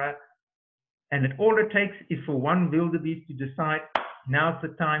Mara, and all it takes is for one wildebeest to decide, now's the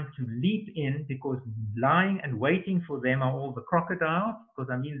time to leap in, because lying and waiting for them are all the crocodiles, because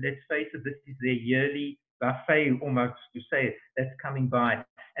I mean, let's face it, this is their yearly buffet, almost to say, that's coming by.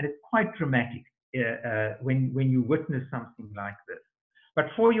 And it's quite dramatic when you witness something like this. But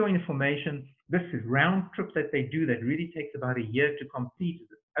for your information, this is round trip that they do that really takes about a year to complete.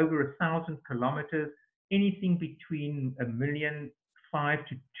 It's over 1,000 kilometers, anything between 1.5 million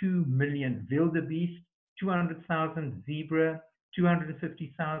to 2 million wildebeest, 200,000 zebra,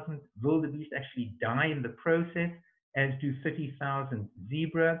 250,000 wildebeest actually die in the process, as do 30,000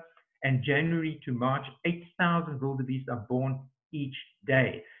 zebra. And January to March, 8,000 wildebeest are born each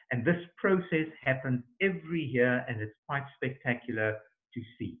day. And this process happens every year, and it's quite spectacular to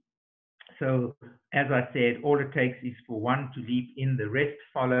see. So, as I said, all it takes is for one to leap in, the rest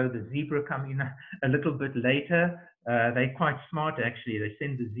follow. The zebra come in a little bit later. They're quite smart, actually. They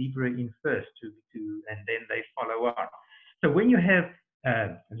send the zebra in first, and then they follow on. So when you have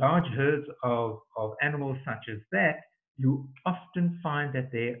large herds of animals such as that, you often find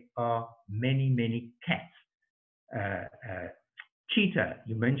that there are many, many cats. Cheetah,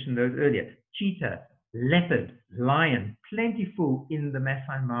 you mentioned those earlier. Cheetah, leopard, lion, plentiful in the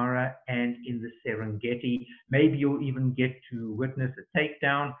Masai Mara and in the Serengeti. Maybe you'll even get to witness a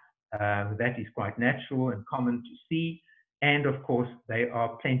takedown. That is quite natural and common to see. And of course, they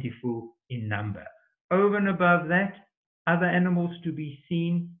are plentiful in number. Over and above that, other animals to be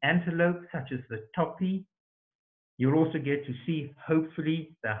seen, antelope such as the topi. You'll also get to see,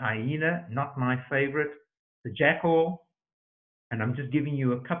 hopefully, the hyena, not my favorite, the jackal, and I'm just giving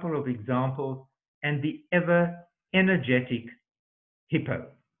you a couple of examples, and the ever energetic hippo,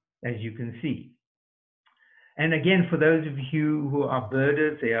 as you can see. And again, for those of you who are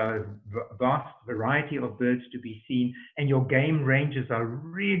birders, there are a vast variety of birds to be seen, and your game rangers are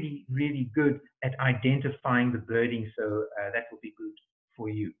really, really good at identifying the birding, so that will be good for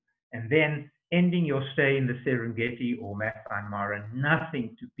you. And then ending your stay in the Serengeti or Masai Mara,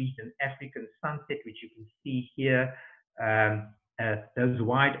 nothing to beat an African sunset, which you can see here. Those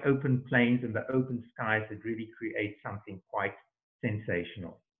wide open plains and the open skies that really create something quite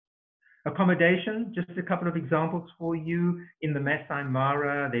sensational. Accommodation, just a couple of examples for you. In the Masai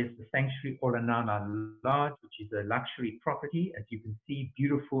Mara, there's the Sanctuary Olanana Lodge, which is a luxury property. As you can see,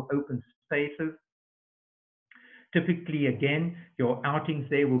 beautiful open spaces. Typically, again, your outings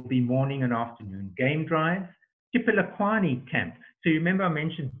there will be morning and afternoon game drives. Tipelakwani Camp. So you remember I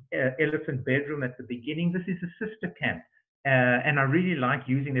mentioned Elephant Bedroom at the beginning. This is a sister camp. And I really like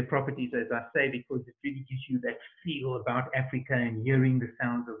using their properties, as I say, because it really gives you that feel about Africa and hearing the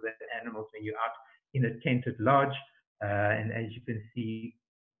sounds of the animals when you're out in a tented lodge. And as you can see,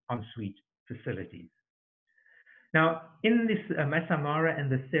 ensuite facilities. Now, in this Masai Mara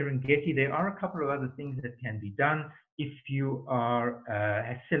and the Serengeti, there are a couple of other things that can be done. If you are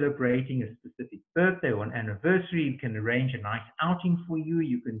celebrating a specific birthday or an anniversary, you can arrange a nice outing for you.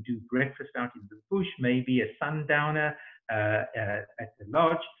 You can do breakfast out in the bush, maybe a sundowner at the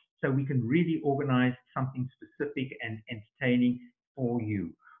lodge. So we can really organize something specific and entertaining for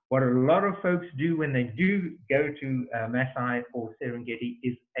you. What a lot of folks do when they do go to Masai or Serengeti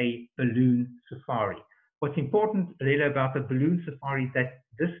is a balloon safari. What's important, Leila, about the balloon safari is that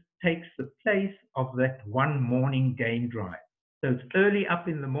this takes the place of that one morning game drive. So it's early up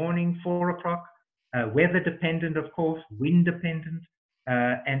in the morning, 4 o'clock, weather dependent, of course, wind dependent,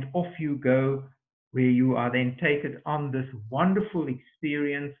 and off you go, where you are then taken on this wonderful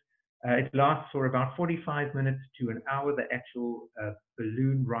experience. It lasts for about 45 minutes to an hour, the actual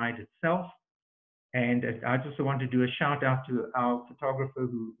balloon ride itself. And I just want to do a shout out to our photographer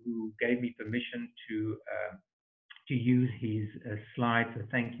who gave me permission to use his slides. So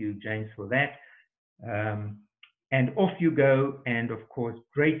thank you, James, for that. And off you go. And of course,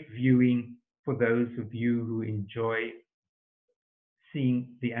 great viewing for those of you who enjoy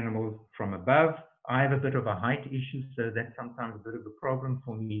seeing the animals from above. I have a bit of a height issue, so that's sometimes a bit of a problem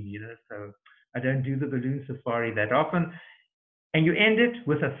for me, you know, so I don't do the balloon safari that often. And you end it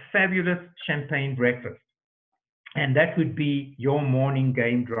with a fabulous champagne breakfast. And that would be your morning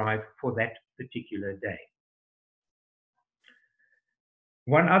game drive for that particular day.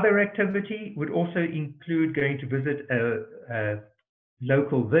 One other activity would also include going to visit a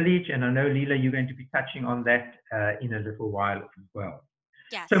local village. And I know, Leila, you're going to be touching on that in a little while as well.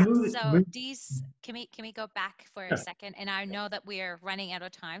 Yes. So these, can we go back for a second? And I know that we are running out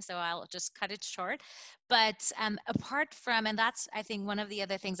of time, so I'll just cut it short. But apart from, and that's, I think, one of the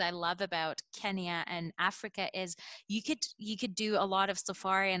other things I love about Kenya and Africa is you could do a lot of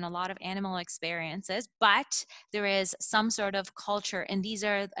safari and a lot of animal experiences, but there is some sort of culture, and these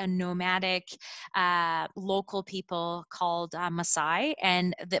are a nomadic local people called Maasai,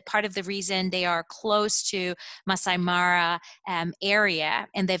 and that part of the reason they are close to Masai Mara area.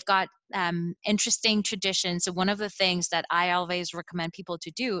 And they've got interesting traditions. So one of the things that I always recommend people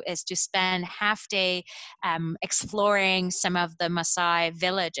to do is to spend half day exploring some of the Maasai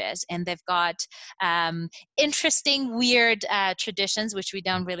villages. And they've got interesting, weird traditions, which we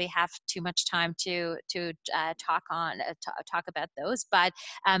don't really have too much time to talk about those. But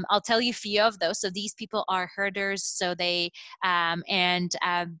I'll tell you a few of those. So these people are herders. So they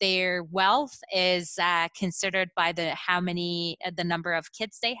their wealth is considered by the number of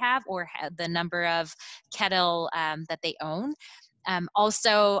kids they have or the number of cattle that they own.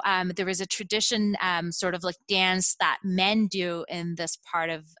 Also, there is a tradition, sort of like dance that men do in this part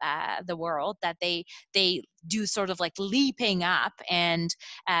of the world, that they do sort of like leaping up and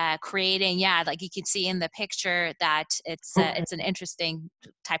creating, like you can see in the picture that it's an interesting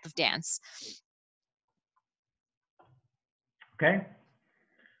type of dance. Okay.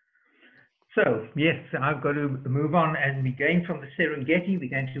 So, yes, I've got to move on. And we're going from the Serengeti, we're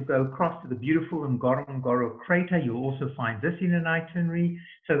going to go across to the beautiful Ngorongoro crater. You'll also find this in an itinerary.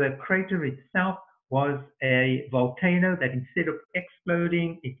 So the crater itself was a volcano that instead of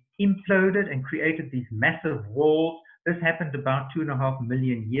exploding, it imploded and created these massive walls. This happened about 2.5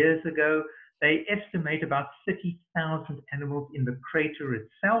 million years ago. They estimate about 30,000 animals in the crater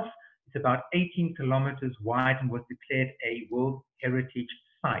itself. It's about 18 kilometers wide and was declared a World Heritage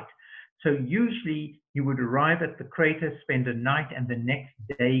Site. So usually you would arrive at the crater, spend a night, and the next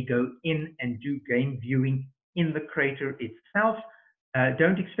day go in and do game viewing in the crater itself.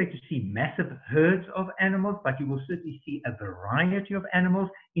 Don't expect to see massive herds of animals, but you will certainly see a variety of animals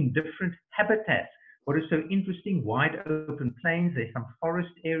in different habitats. What is so interesting, wide open plains, there's some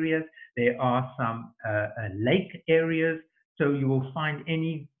forest areas, there are some lake areas, so you will find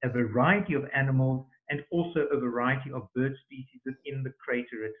a variety of animals and also a variety of bird species within the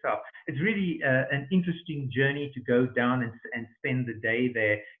crater itself. It's really an interesting journey to go down and spend the day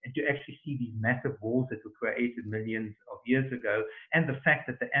there and to actually see these massive walls that were created millions of years ago, and the fact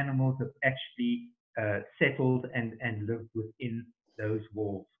that the animals have actually settled and lived within those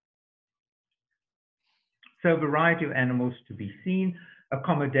walls. So a variety of animals to be seen.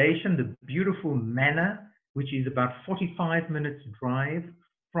 Accommodation, the beautiful Mana, which is about 45 minutes drive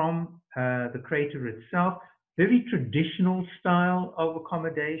from the crater itself. Very traditional style of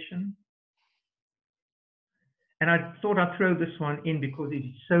accommodation. And I thought I'd throw this one in because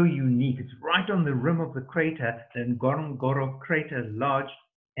it's so unique. It's right on the rim of the crater, the Ngorongoro Crater Lodge,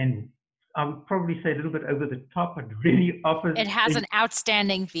 and I would probably say a little bit over the top. It really offers. It has an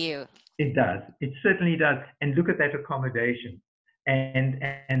outstanding view. It does. It certainly does. And look at that accommodation. And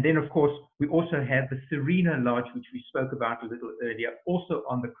then, of course, we also have the Serena Lodge, which we spoke about a little earlier, also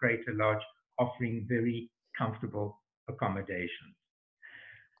on the Crater Lodge, offering very comfortable accommodation.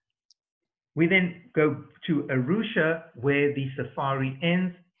 We then go to Arusha, where the safari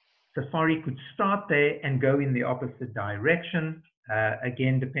ends. Safari could start there and go in the opposite direction,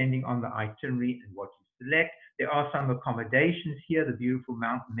 again, depending on the itinerary and what you select. There are some accommodations here, the beautiful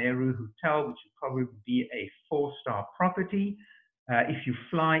Mount Meru Hotel, which would probably be a 4-star property. If you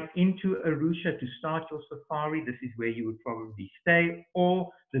fly into Arusha to start your safari, this is where you would probably stay,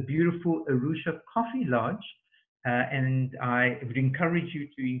 or the beautiful Arusha Coffee Lodge. And I would encourage you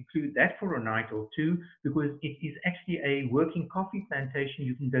to include that for a night or two, because it is actually a working coffee plantation.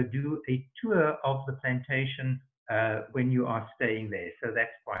 You can go do a tour of the plantation when you are staying there. So that's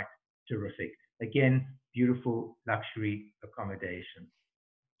quite terrific. Again, beautiful luxury accommodation.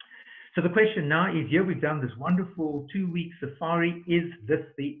 So the question now is, here we've done this wonderful 2-week safari. Is this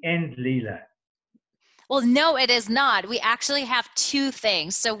the end, Leela? Well, no, it is not. We actually have 2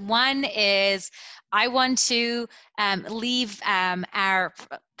 things. So one is I want to leave our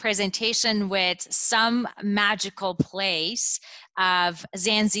presentation with some magical place of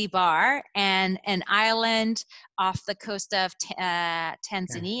Zanzibar, and an island off the coast of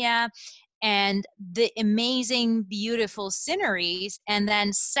Tanzania. And the amazing, beautiful sceneries. And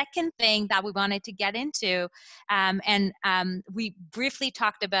then second thing that we wanted to get into, we briefly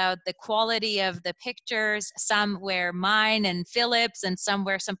talked about the quality of the pictures. Some were mine and Philip's, and some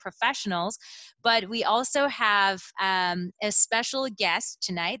were some professionals. But we also have a special guest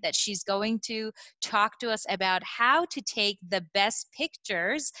tonight that she's going to talk to us about how to take the best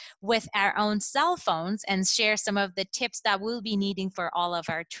pictures with our own cell phones and share some of the tips that we'll be needing for all of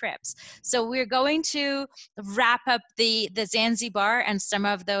our trips. So we're going to wrap up the Zanzibar and some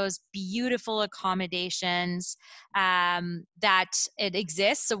of those beautiful accommodations that it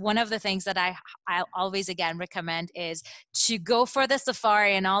exists. So one of the things that I'll always again recommend is to go for the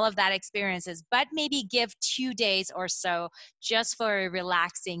safari and all of that experiences, but maybe give 2 days or so just for a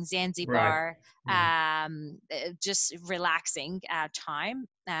relaxing Zanzibar, right. Just relaxing time.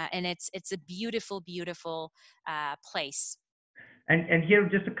 And it's a beautiful, beautiful place. And here,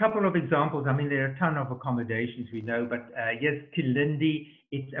 just a couple of examples. I mean, there are a ton of accommodations we know, but yes, Kilindi,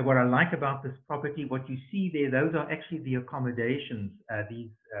 it's what I like about this property. What you see there, those are actually the accommodations, these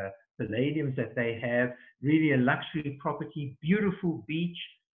palladiums that they have. Really a luxury property, beautiful beach.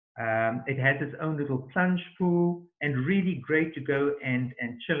 It has its own little plunge pool, and really great to go and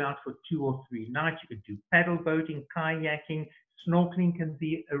chill out for 2 or 3 nights. You could do paddle boating, kayaking, snorkeling can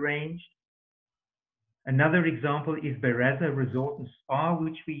be arranged. Another example is Baraza Resort and Spa,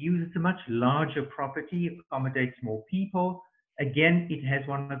 which we use. It's a much larger property, accommodates more people. Again, it has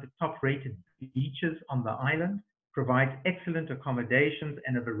one of the top-rated beaches on the island, provides excellent accommodations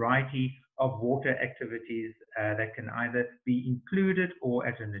and a variety of water activities that can either be included or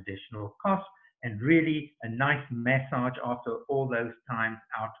at an additional cost, and really a nice massage after all those times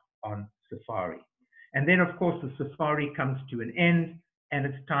out on safari. And then, of course, the safari comes to an end and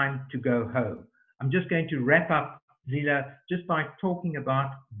it's time to go home. I'm just going to wrap up, Leila, just by talking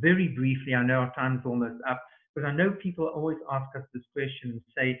about very briefly, I know our time's almost up, but I know people always ask us this question and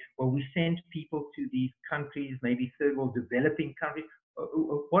say, well, we send people to these countries, maybe third world developing countries.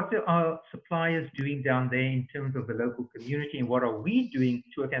 What are our suppliers doing down there in terms of the local community, and what are we doing,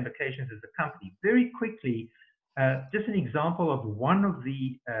 Touarcan Vacations as a company? Very quickly, just an example of one of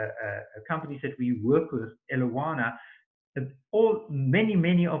the companies that we work with, Eliwana.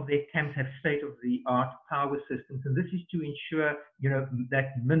 Many of their camps have state-of-the-art power systems, and this is to ensure,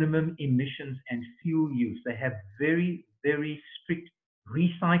 that minimum emissions and fuel use. They have very, very strict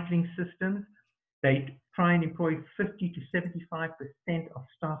recycling systems. They try and employ 50 to 75% of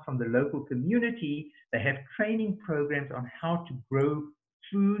staff from the local community. They have training programs on how to grow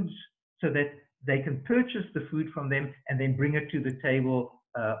foods so that they can purchase the food from them and then bring it to the table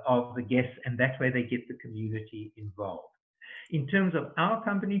of the guests, and that way they get the community involved. In terms of our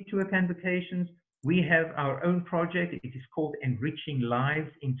company, Touarcan Vacations, we have our own project. It is called Enriching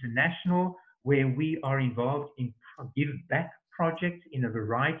Lives International, where we are involved in give back projects in a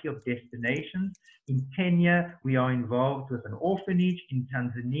variety of destinations. In Kenya, we are involved with an orphanage. In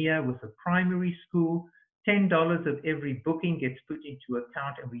Tanzania, with a primary school. $10 of every booking gets put into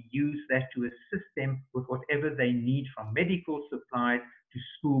account, and we use that to assist them with whatever they need, from medical supplies to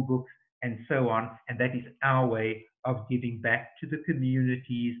school books and so on. And that is our way of giving back to the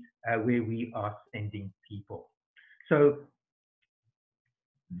communities where we are sending people. So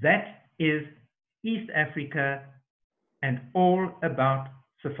that is East Africa and all about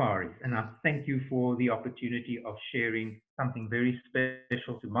safaris. And I thank you for the opportunity of sharing something very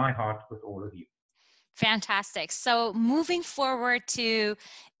special to my heart with all of you. Fantastic. So moving forward to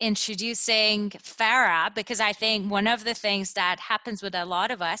introducing Farah, because I think one of the things that happens with a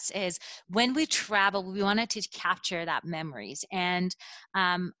lot of us is when we travel, we wanted to capture that memories. And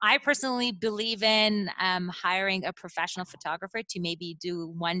I personally believe in hiring a professional photographer to maybe do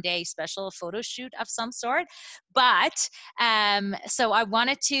one day special photo shoot of some sort. But so I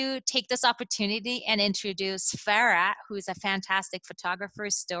wanted to take this opportunity and introduce Farah, who's a fantastic photographer,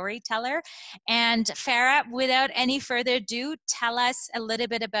 storyteller. And Farah, without any further ado, tell us a little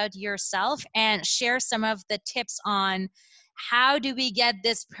bit about yourself and share some of the tips on how do we get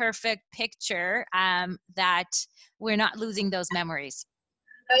this perfect picture that we're not losing those memories.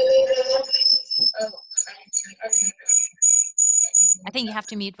 I think you have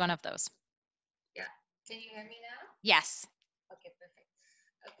to mute one of those. Yeah. Can you hear me now? Yes. Okay, perfect.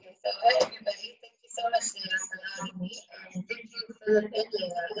 Okay, so hi everybody. Thank you so much, Leila, for having me. And thank you for the video.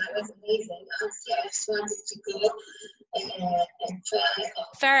 That was amazing. Honestly, I just wanted to go and try.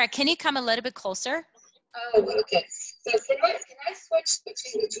 Farah, can you come a little bit closer? Oh, okay. So can I switch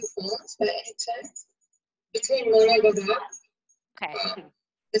between the two phones by any chance? Between Mono. Okay.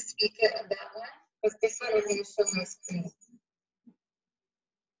 The speaker and that one? Because this one I'm going to show my screen.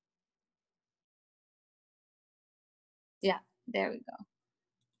 Yeah, there we go.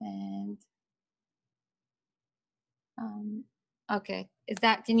 And okay,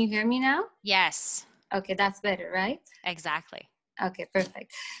 can you hear me now? Yes. Okay, that's better, right? Exactly. Okay,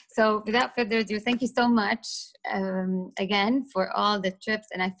 perfect. So without further ado, thank you so much again for all the trips.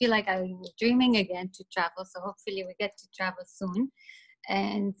 And I feel like I'm dreaming again to travel. So hopefully we get to travel soon.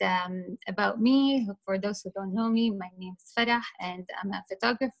 And about me, for those who don't know me, my name is Farah, and I'm a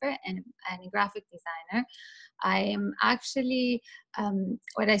photographer and a graphic designer. I am actually,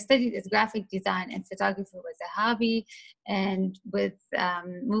 what I studied is graphic design, and photography was a hobby. And with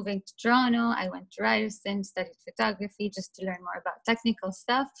moving to Toronto, I went to Ryerson, studied photography just to learn more about technical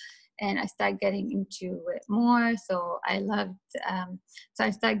stuff. And I started getting into it more. So I loved, so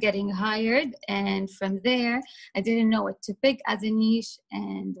I started getting hired. And from there, I didn't know what to pick as a niche.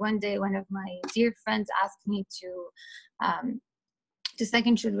 And one day, one of my dear friends asked me to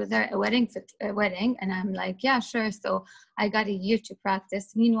second shoot with her a wedding. And I'm like, yeah, sure. So I got a year to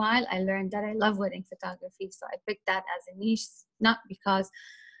practice. Meanwhile, I learned that I love wedding photography. So I picked that as a niche, not because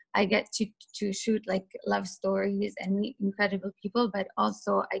I get to shoot like love stories and meet incredible people, but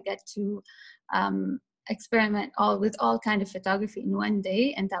also I get to experiment with all kind of photography in one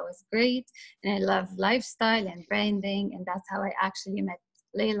day, and that was great. And I love lifestyle and branding, and that's how I actually met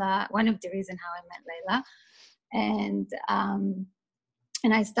Leila. One of the reasons how I met Leila,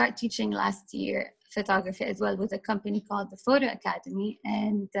 and I started teaching last year photography as well with a company called the Photo Academy,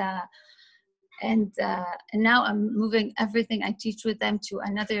 And now I'm moving everything I teach with them to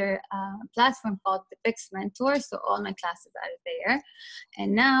another platform called the Pix Mentor. So all my classes are there.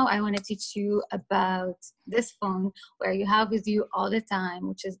 And now I want to teach you about this phone where you have with you all the time,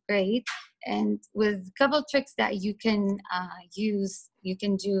 which is great. And with a couple tricks that you can use, you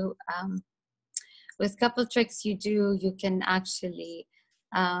can do, with couple tricks you can actually,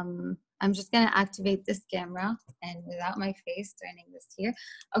 I'm just gonna activate this camera and without my face, turning this here.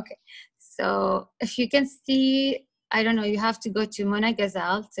 Okay, so if you can see, I don't know, you have to go to Mona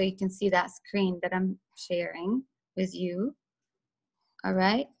Ghazal so you can see that screen that I'm sharing with you. All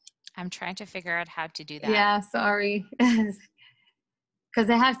right. I'm trying to figure out how to do that. Yeah, sorry. Because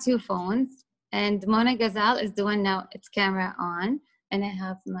I have two phones and Mona Ghazal is the one now, it's camera on, and I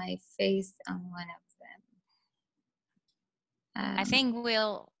have my face on one of them. I think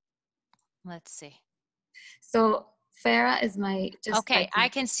let's see. So Farah is my, okay, I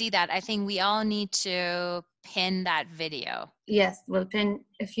can see that. I think we all need to pin that video. Yes, we'll pin,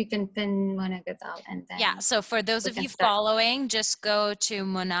 if you can pin Mona Ghazal, and then. Yeah, so for those of you following, just go to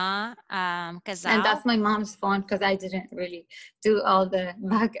Mona Ghazal. And that's my mom's phone because I didn't really do all the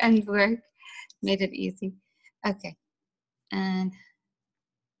back end work. Made it easy. Okay, and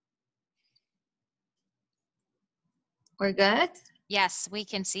we're good? Yes, we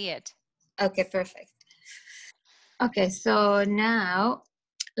can see it. Okay, perfect. Okay, so now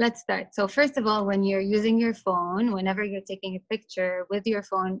let's start. So first of all, when you're using your phone, whenever you're taking a picture with your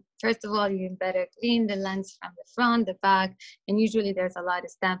phone, first of all, you better clean the lens from the front, the back, and usually there's a lot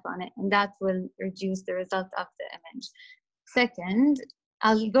of stamp on it, and that will reduce the result of the image. Second,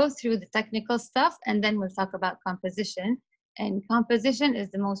 I'll go through the technical stuff and then we'll talk about composition. And composition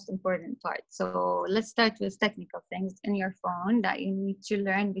is the most important part. So let's start with technical things in your phone that you need to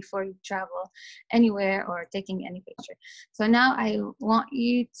learn before you travel anywhere or taking any picture. So now I want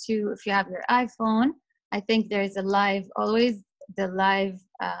you to, if you have your iPhone, I think there's a live, always the live,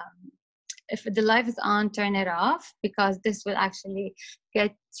 if the live is on, turn it off, because this will actually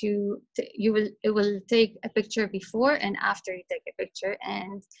get to, it will take a picture before and after you take a picture.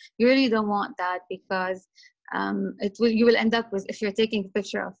 And you really don't want that because you will end up with, if you're taking a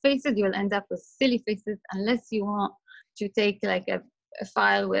picture of faces, you will end up with silly faces, unless you want to take like a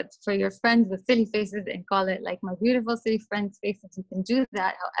file for your friends with silly faces and call it like my beautiful silly friends faces. You can do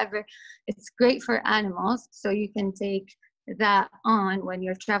that. However, it's great for animals, so you can take that on when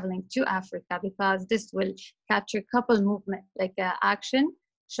you're traveling to Africa, because this will capture couple movement, like action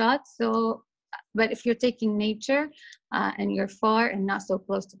shots. So, but if you're taking nature and you're far and not so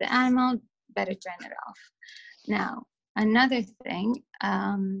close to the animal, better turn it off. Now, another thing,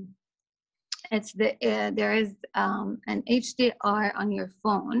 it's there is an HDR on your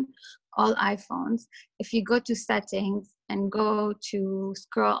phone, all iPhones. If you go to settings and go to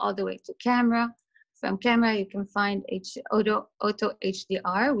scroll all the way to camera, from camera you can find auto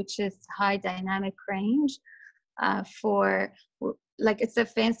HDR, which is high dynamic range, for, like, it's a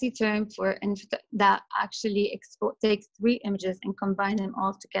fancy term for that actually takes 3 images and combine them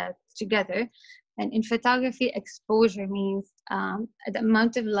all together. And in photography, exposure means the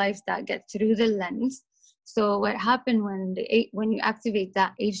amount of light that gets through the lens. So what happened when you activate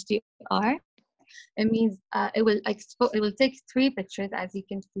that HDR, it means it will take 3 pictures, as you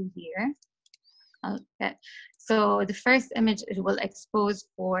can see here. Okay, so the first image, it will expose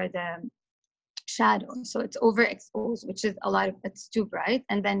for the shadow, so it's overexposed, which is it's too bright.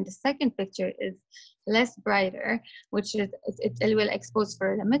 And then the second picture is less brighter, which is it will expose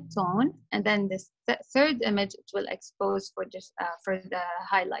for the mid-tone. And then the third image, it will expose for just for the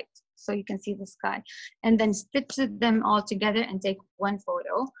highlight, so you can see the sky. And then stitch them all together and take one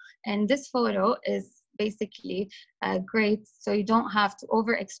photo. And this photo is basically great, so you don't have to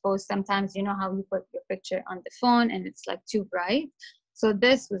overexpose. Sometimes, you know how you put your picture on the phone and it's like too bright. So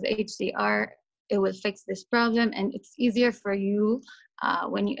this with HDR, it will fix this problem, and it's easier for you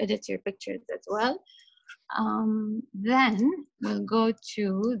when you edit your pictures as well. Then we'll go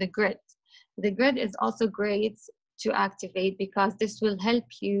to the grid. The grid is also great to activate because this will help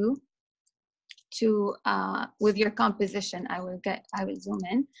you to with your composition. I will zoom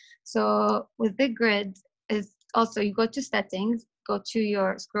in. So with the grid is also, you go to settings, go to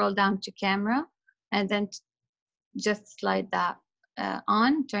your, scroll down to camera, and then just slide that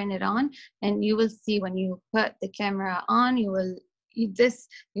on, turn it on, and you will see when you put the camera on, you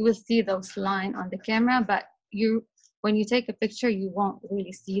will see those lines on the camera, but when you take a picture, you won't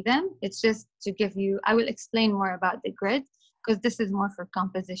really see them. It's just to give you, I will explain more about the grid because this is more for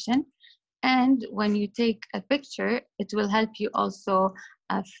composition. And when you take a picture, it will help you also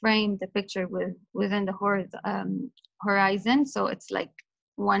frame the picture within the horizon. So it's like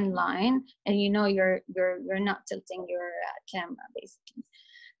one line, and you know you're not tilting your camera basically.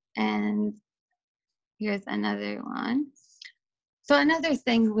 And here's another one. So another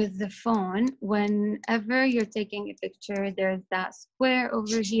thing with the phone, whenever you're taking a picture, there's that square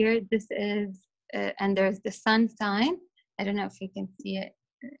over here. This is, and there's the sun sign. I don't know if you can see it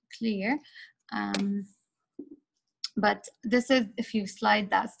clear. But this is, if you slide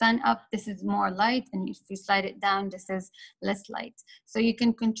that sun up, this is more light, and if you slide it down, this is less light. So you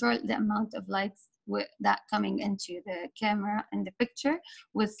can control the amount of lights with that coming into the camera in the picture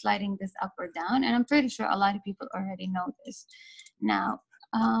with sliding this up or down. And I'm pretty sure a lot of people already know this. Now,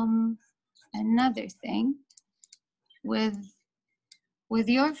 another thing with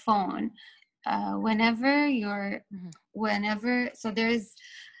your phone, whenever you're, so there's,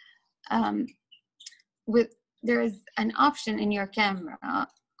 there's an option in your camera,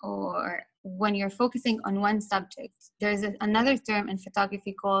 or when you're focusing on one subject, there's another term in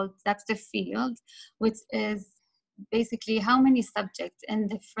photography called depth of field, which is basically how many subjects in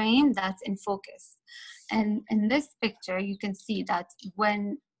the frame that's in focus. And in this picture, you can see that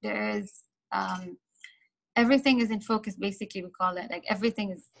when there's, everything is in focus, basically we call it, like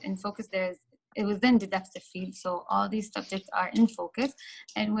everything is in focus, it within the depth of field, so all these subjects are in focus.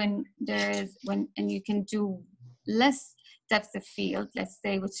 And when you can do less depth of field, let's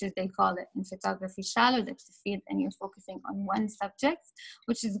say, which is, they call it in photography shallow depth of field, and you're focusing on one subject,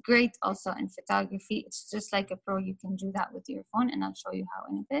 which is great also in photography. It's just like a pro, you can do that with your phone, and I'll show you how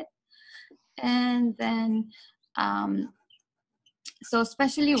in a bit. And then so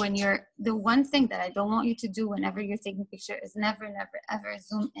especially when the one thing that I don't want you to do whenever you're taking a picture is never, ever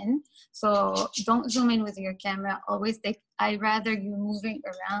zoom in. So don't zoom in with your camera. Always I rather you moving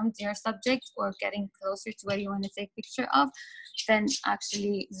around your subject or getting closer to where you want to take a picture of than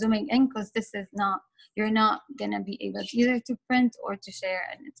actually zooming in, because this is not, you're not going to be able either to print or to share,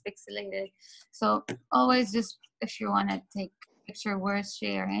 and it's pixelated. So always just, if you want to take a picture worth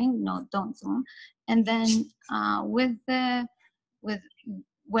sharing, no, don't zoom. And then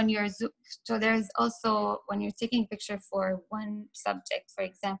when you're, so there's also, when you're taking a picture for one subject, for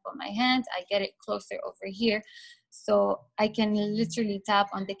example, my hand, I get it closer over here. So I can literally tap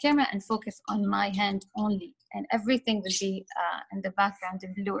on the camera and focus on my hand only, and everything will be in the background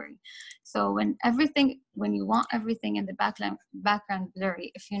blurry. So when you want everything in the background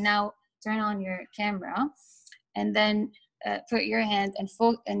blurry, if you now turn on your camera and then put your hand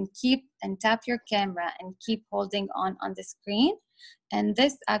and tap your camera and keep holding on the screen, and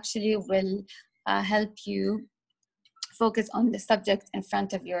this actually will help you focus on the subject in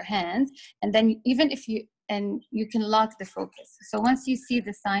front of your hand. And then even if you can lock the focus. So once you see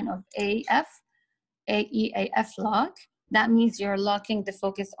the sign of AEAF lock, that means you're locking the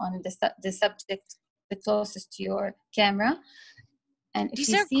focus on the subject the closest to your camera. And if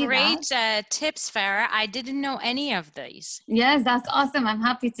these are great tips, Farah. I didn't know any of these. Yes, that's awesome. I'm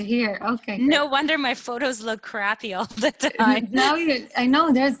happy to hear. Okay. No wonder my photos look crappy all the time. Now I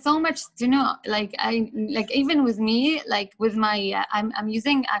know there's so much to know. Like even with me, like with my, I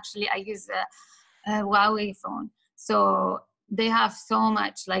use a Huawei phone. So they have so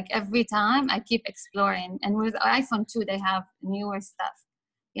much, like every time I keep exploring. And with iPhone too, they have newer stuff.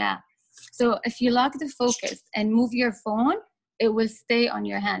 Yeah. So if you lock the focus and move your phone, it will stay on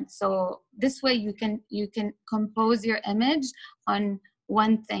your hand. So this way you can compose your image on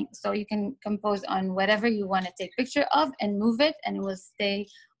one thing. So you can compose on whatever you want to take picture of and move it, and it will stay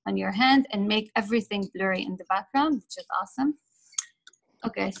on your hand and make everything blurry in the background, which is awesome.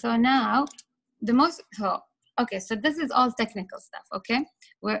 Okay, so now so this is all technical stuff, okay?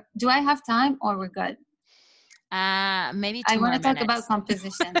 Do I have time or we're good? Maybe 2 more minutes. I want to talk about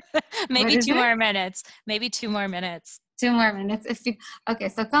composition. Maybe 2 more minutes. Maybe 2 more minutes. 2 more minutes. Okay,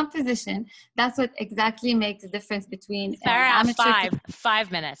 so composition, that's what exactly makes the difference between amateur. 5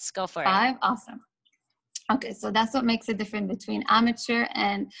 minutes. Go for it. 5, awesome. Okay, so that's what makes a difference between amateur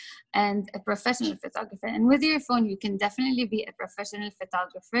and a professional photographer. And with your phone, you can definitely be a professional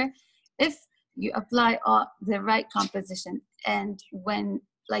photographer if you apply all the right composition. And when,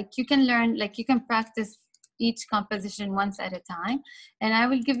 you can learn, you can practice each composition once at a time. And I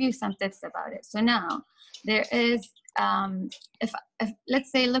will give you some tips about it. So now there is, if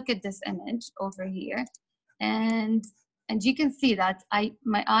let's say, look at this image over here, and you can see that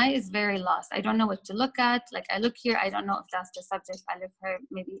my eye is very lost. I don't know what to look at. I look here, I don't know if that's the subject. I look here,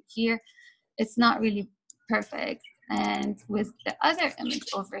 maybe here. It's not really perfect. And with the other image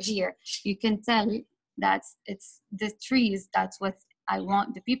over here, you can tell that it's the trees. That's what I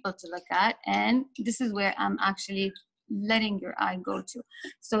want the people to look at. And this is where I'm actually letting your eye go to.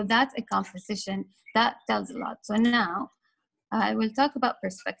 So that's a composition that tells a lot. So now I will talk about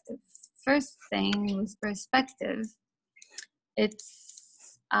perspective. First thing with perspective,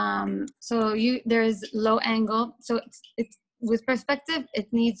 it's there's low angle. So it's with perspective, it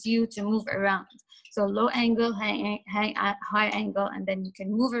needs you to move around. So low angle, high angle, and then you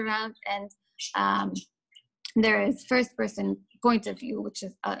can move around. And there is first person point of view, which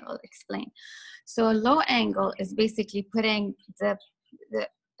is I'll explain. So low angle is basically putting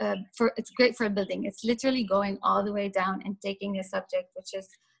it's great for building. It's literally going all the way down and taking a subject,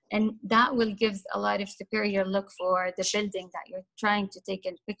 and that will give a lot of superior look for the building that you're trying to take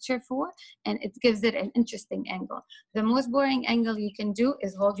a picture for, and it gives it an interesting angle. The most boring angle you can do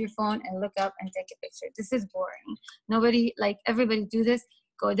is hold your phone and look up and take a picture. This is boring. Everybody do this.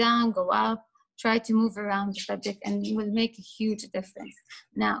 Go down, go up, try to move around the subject, and it will make a huge difference.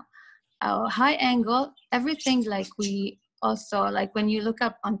 Now, high angle, everything like when you look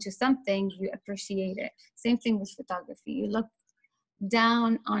up onto something, you appreciate it. Same thing with photography. You look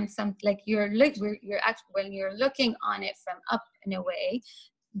down on something, like when you're looking on it from up in a way,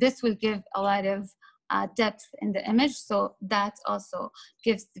 this will give a lot of depth in the image. So that also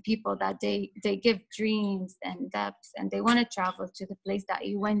gives the people that they give dreams and depth, and they want to travel to the place that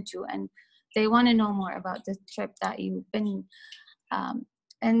you went to, and they want to know more about the trip that you've been.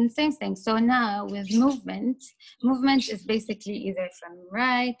 And same thing. So now with movement is basically either from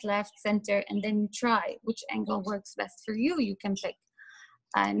right, left, center, and then you try which angle works best for you. You can pick.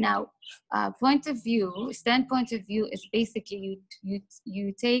 Now, standpoint of view is basically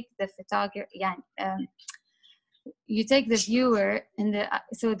you take the photographer, you take the viewer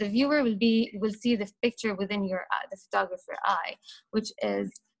so the viewer will see the picture within the photographer eye, which is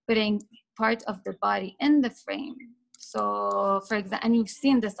putting part of the body in the frame. So, for example, and you've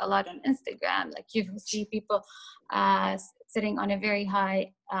seen this a lot on Instagram, like you see people sitting on a very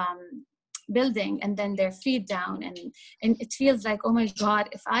high building and then their feet down, and it feels like, oh my God,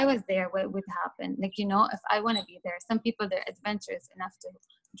 if I was there, what would happen? Like, if I want to be there. Some people, they're adventurous enough to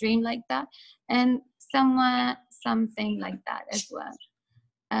dream like that, and something like that as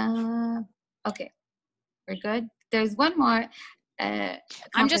well. Okay, we're good. There's one more.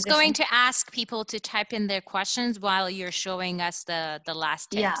 I'm just going to ask people to type in their questions while you're showing us the last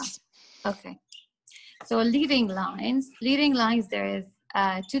tips. Yeah. Okay. So leading lines, there is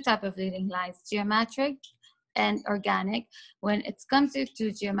two types of leading lines: geometric and organic. When it comes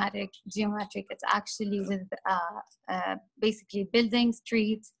to geometric, it's actually with basically buildings,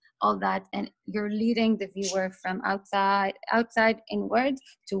 streets, all that, and you're leading the viewer from outside inward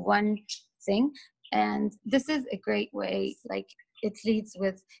to one thing. And this is a great way, like it leads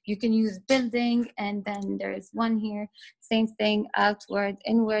with, you can use building, and then there's one here, same thing, outward,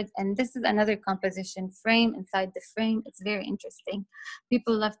 inward, and this is another composition, frame inside the frame. It's very interesting.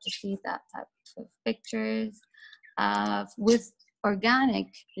 People love to see that type of pictures. With organic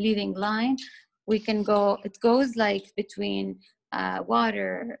leading line, it goes like between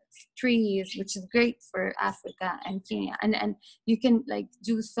water, trees, which is great for Africa and Kenya, and you can like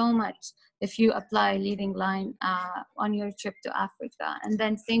do so much if you apply leading line on your trip to Africa. And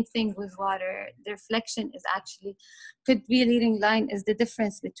then same thing with water. The reflection is actually could be leading line, is the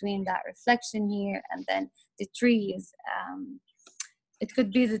difference between that reflection here and then the trees. It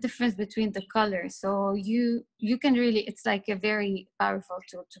could be the difference between the colors. So you can really, it's like a very powerful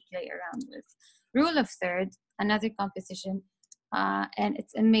tool to play around with. Rule of third, another composition. And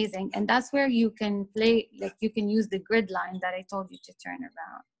it's amazing, and that's where you can play, like you can use the grid line that I told you to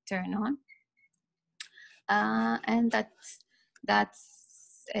turn on, and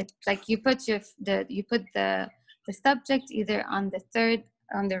that's it. Like you put the subject either on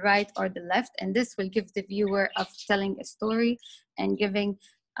the right or the left, and this will give the viewer of telling a story and giving.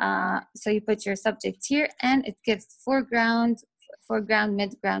 So you put your subject here, and it gives foreground,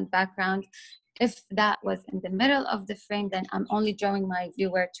 midground, background. If that was in the middle of the frame, then I'm only drawing my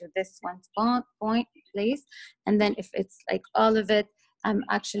viewer to this one point place. And then if it's like all of it, I'm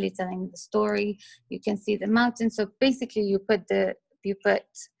actually telling the story. You can see the mountain. So basically you put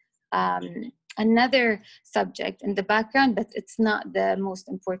another subject in the background, but it's not the most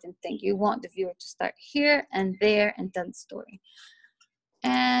important thing. You want the viewer to start here and there and tell the story.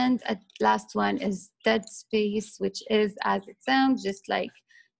 And last one is dead space, which is, as it sounds, just like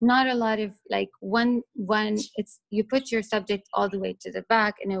not a lot of like one it's, you put your subject all the way to the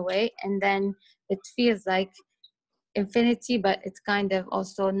back in a way, and then it feels like infinity, but it's kind of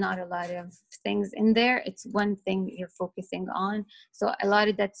also not a lot of things in there. It's one thing you're focusing on. So a lot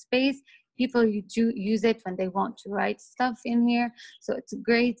of that space, people you do use it when they want to write stuff in here. So it's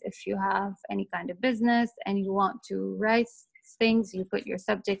great if you have any kind of business and you want to write things. You put your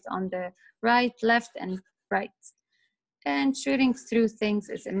subject on the right, left, and right. And shooting through things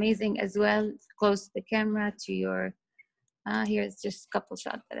is amazing as well. Close the camera to your, here's just a couple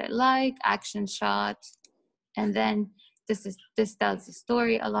shots that I like, action shot. And then this tells the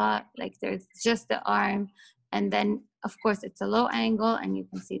story a lot. Like there's just the arm. And then of course it's a low angle and you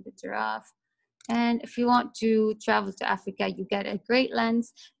can see the giraffe. And if you want to travel to Africa, you get a great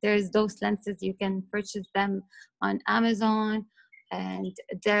lens. There's those lenses, you can purchase them on Amazon. And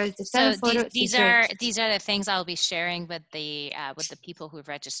there's the So telephoto. these are the things I'll be sharing with the people who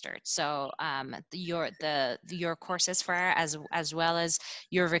registered. So your courses for as well as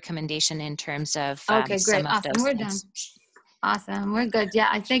your recommendation in terms of okay, great, some of awesome, those we're things. done. Awesome, we're good. Yeah,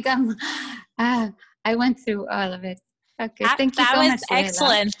 I think I went through all of it. Okay, thank you so much. That was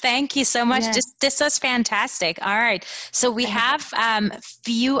excellent. Thank you so much. Yes. This was fantastic. All right, so we have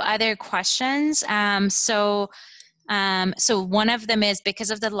few other questions. So one of them is,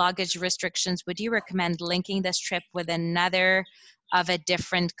 because of the luggage restrictions, would you recommend linking this trip with another of a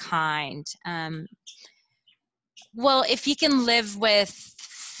different kind? Well, if you can live with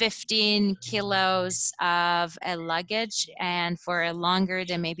 15 kilos of a luggage and for a longer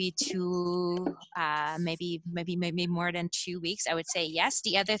than maybe maybe more than 2 weeks, I would say yes.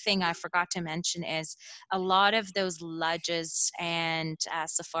 The other thing I forgot to mention is a lot of those lodges and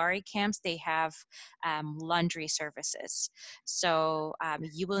safari camps, they have laundry services. So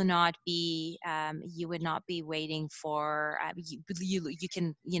you would not be waiting for you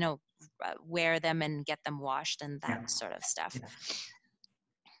can wear them and get them washed and that sort of stuff.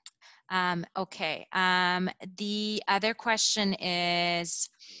 Okay. The other question is,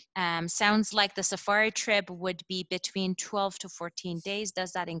 sounds like the safari trip would be between 12 to 14 days.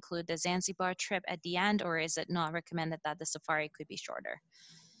 Does that include the Zanzibar trip at the end, or is it not recommended that the safari could be shorter?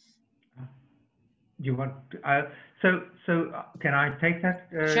 You want so can I take that?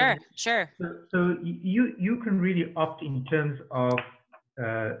 Sure. So you can really opt in terms of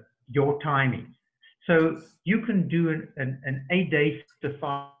your timing. So you can do an 8-day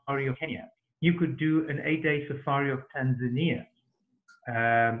safari of Kenya. You could do an 8-day safari of Tanzania.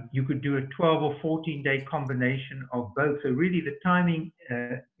 You could do a 12 or 14-day combination of both. So really the timing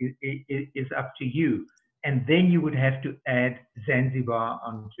is up to you. And then you would have to add Zanzibar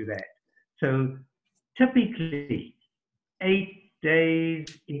onto that. So typically 8 days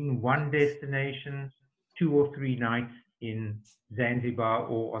in one destination, 2 or 3 nights in Zanzibar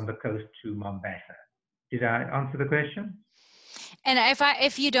or on the coast to Mombasa. Did I answer the question? And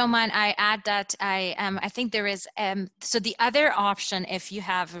if you don't mind, I add that I think there is so the other option, if you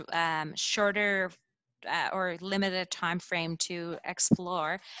have shorter or limited time frame to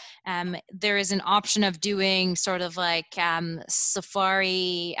explore, there is an option of doing sort of like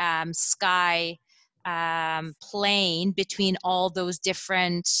safari sky plane between all those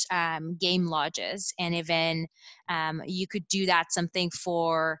different game lodges, and even you could do that something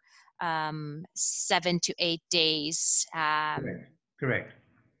for 7 to 8 days. Correct.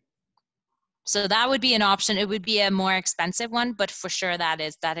 So that would be an option. It would be a more expensive one, but for sure that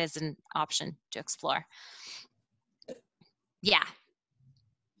is an option to explore. Yeah.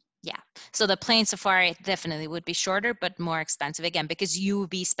 So the plane safari definitely would be shorter, but more expensive again, because you would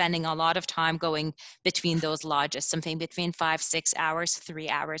be spending a lot of time going between those lodges, something between 5-6 hours, 3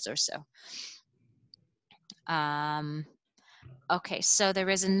 hours or so. Okay, so there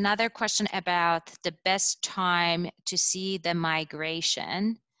is another question about the best time to see the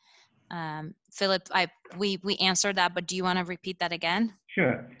migration. Philip, we answered that, but do you want to repeat that again?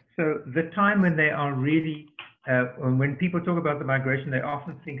 Sure. So the time when they are really, when people talk about the migration, they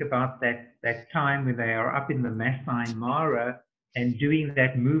often think about that time when they are up in the Masai Mara and doing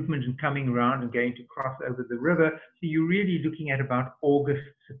that movement and coming around and going to cross over the river. So you're really looking at about August,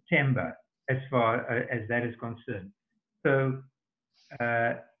 September, as far as that is concerned. So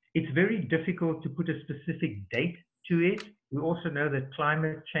it's very difficult to put a specific date to it. We also know that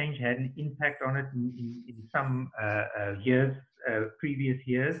climate change had an impact on it in some years, previous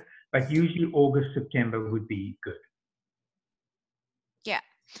years, but usually August, September would be good. Yeah.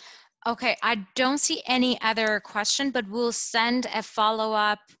 Okay, I don't see any other question, but we'll send a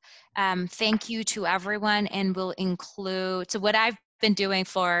follow-up thank you to everyone, and we'll include, so what I've been doing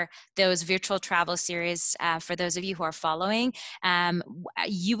for those virtual travel series, for those of you who are following,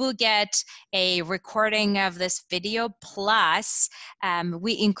 you will get a recording of this video, plus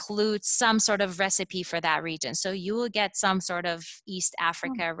we include some sort of recipe for that region. So you will get some sort of East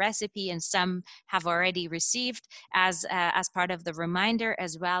Africa recipe, and some have already received as part of the reminder,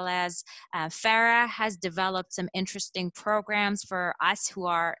 as well as Farah has developed some interesting programs for us who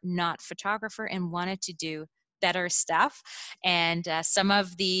are not photographer and wanted to do better stuff, and some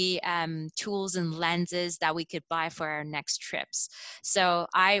of the tools and lenses that we could buy for our next trips. So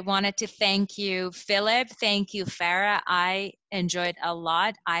I wanted to thank you, Philip. Thank you, Farah. I enjoyed a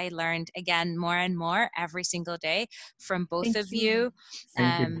lot. I learned, again, more and more every single day from both of you.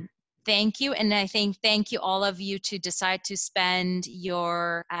 Thank you. Thank you. And I think thank you all of you to decide to spend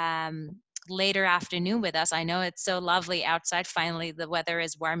your later afternoon with us. I know it's so lovely outside. Finally, the weather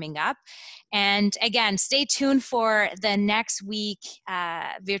is warming up. And again, stay tuned for the next week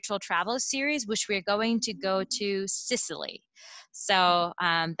virtual travel series, which we're going to go to Sicily. So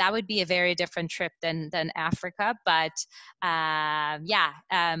that would be a very different trip than Africa. But yeah,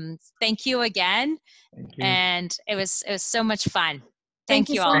 thank you again. Thank you. And it was so much fun. Thank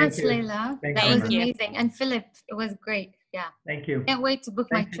you you so all. much, Leila. That was amazing. And Philip, it was great. Yeah. Thank you. Can't wait to book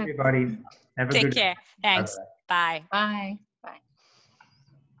my trip. Everybody. Have a Take good care. Thanks. Bye. Bye.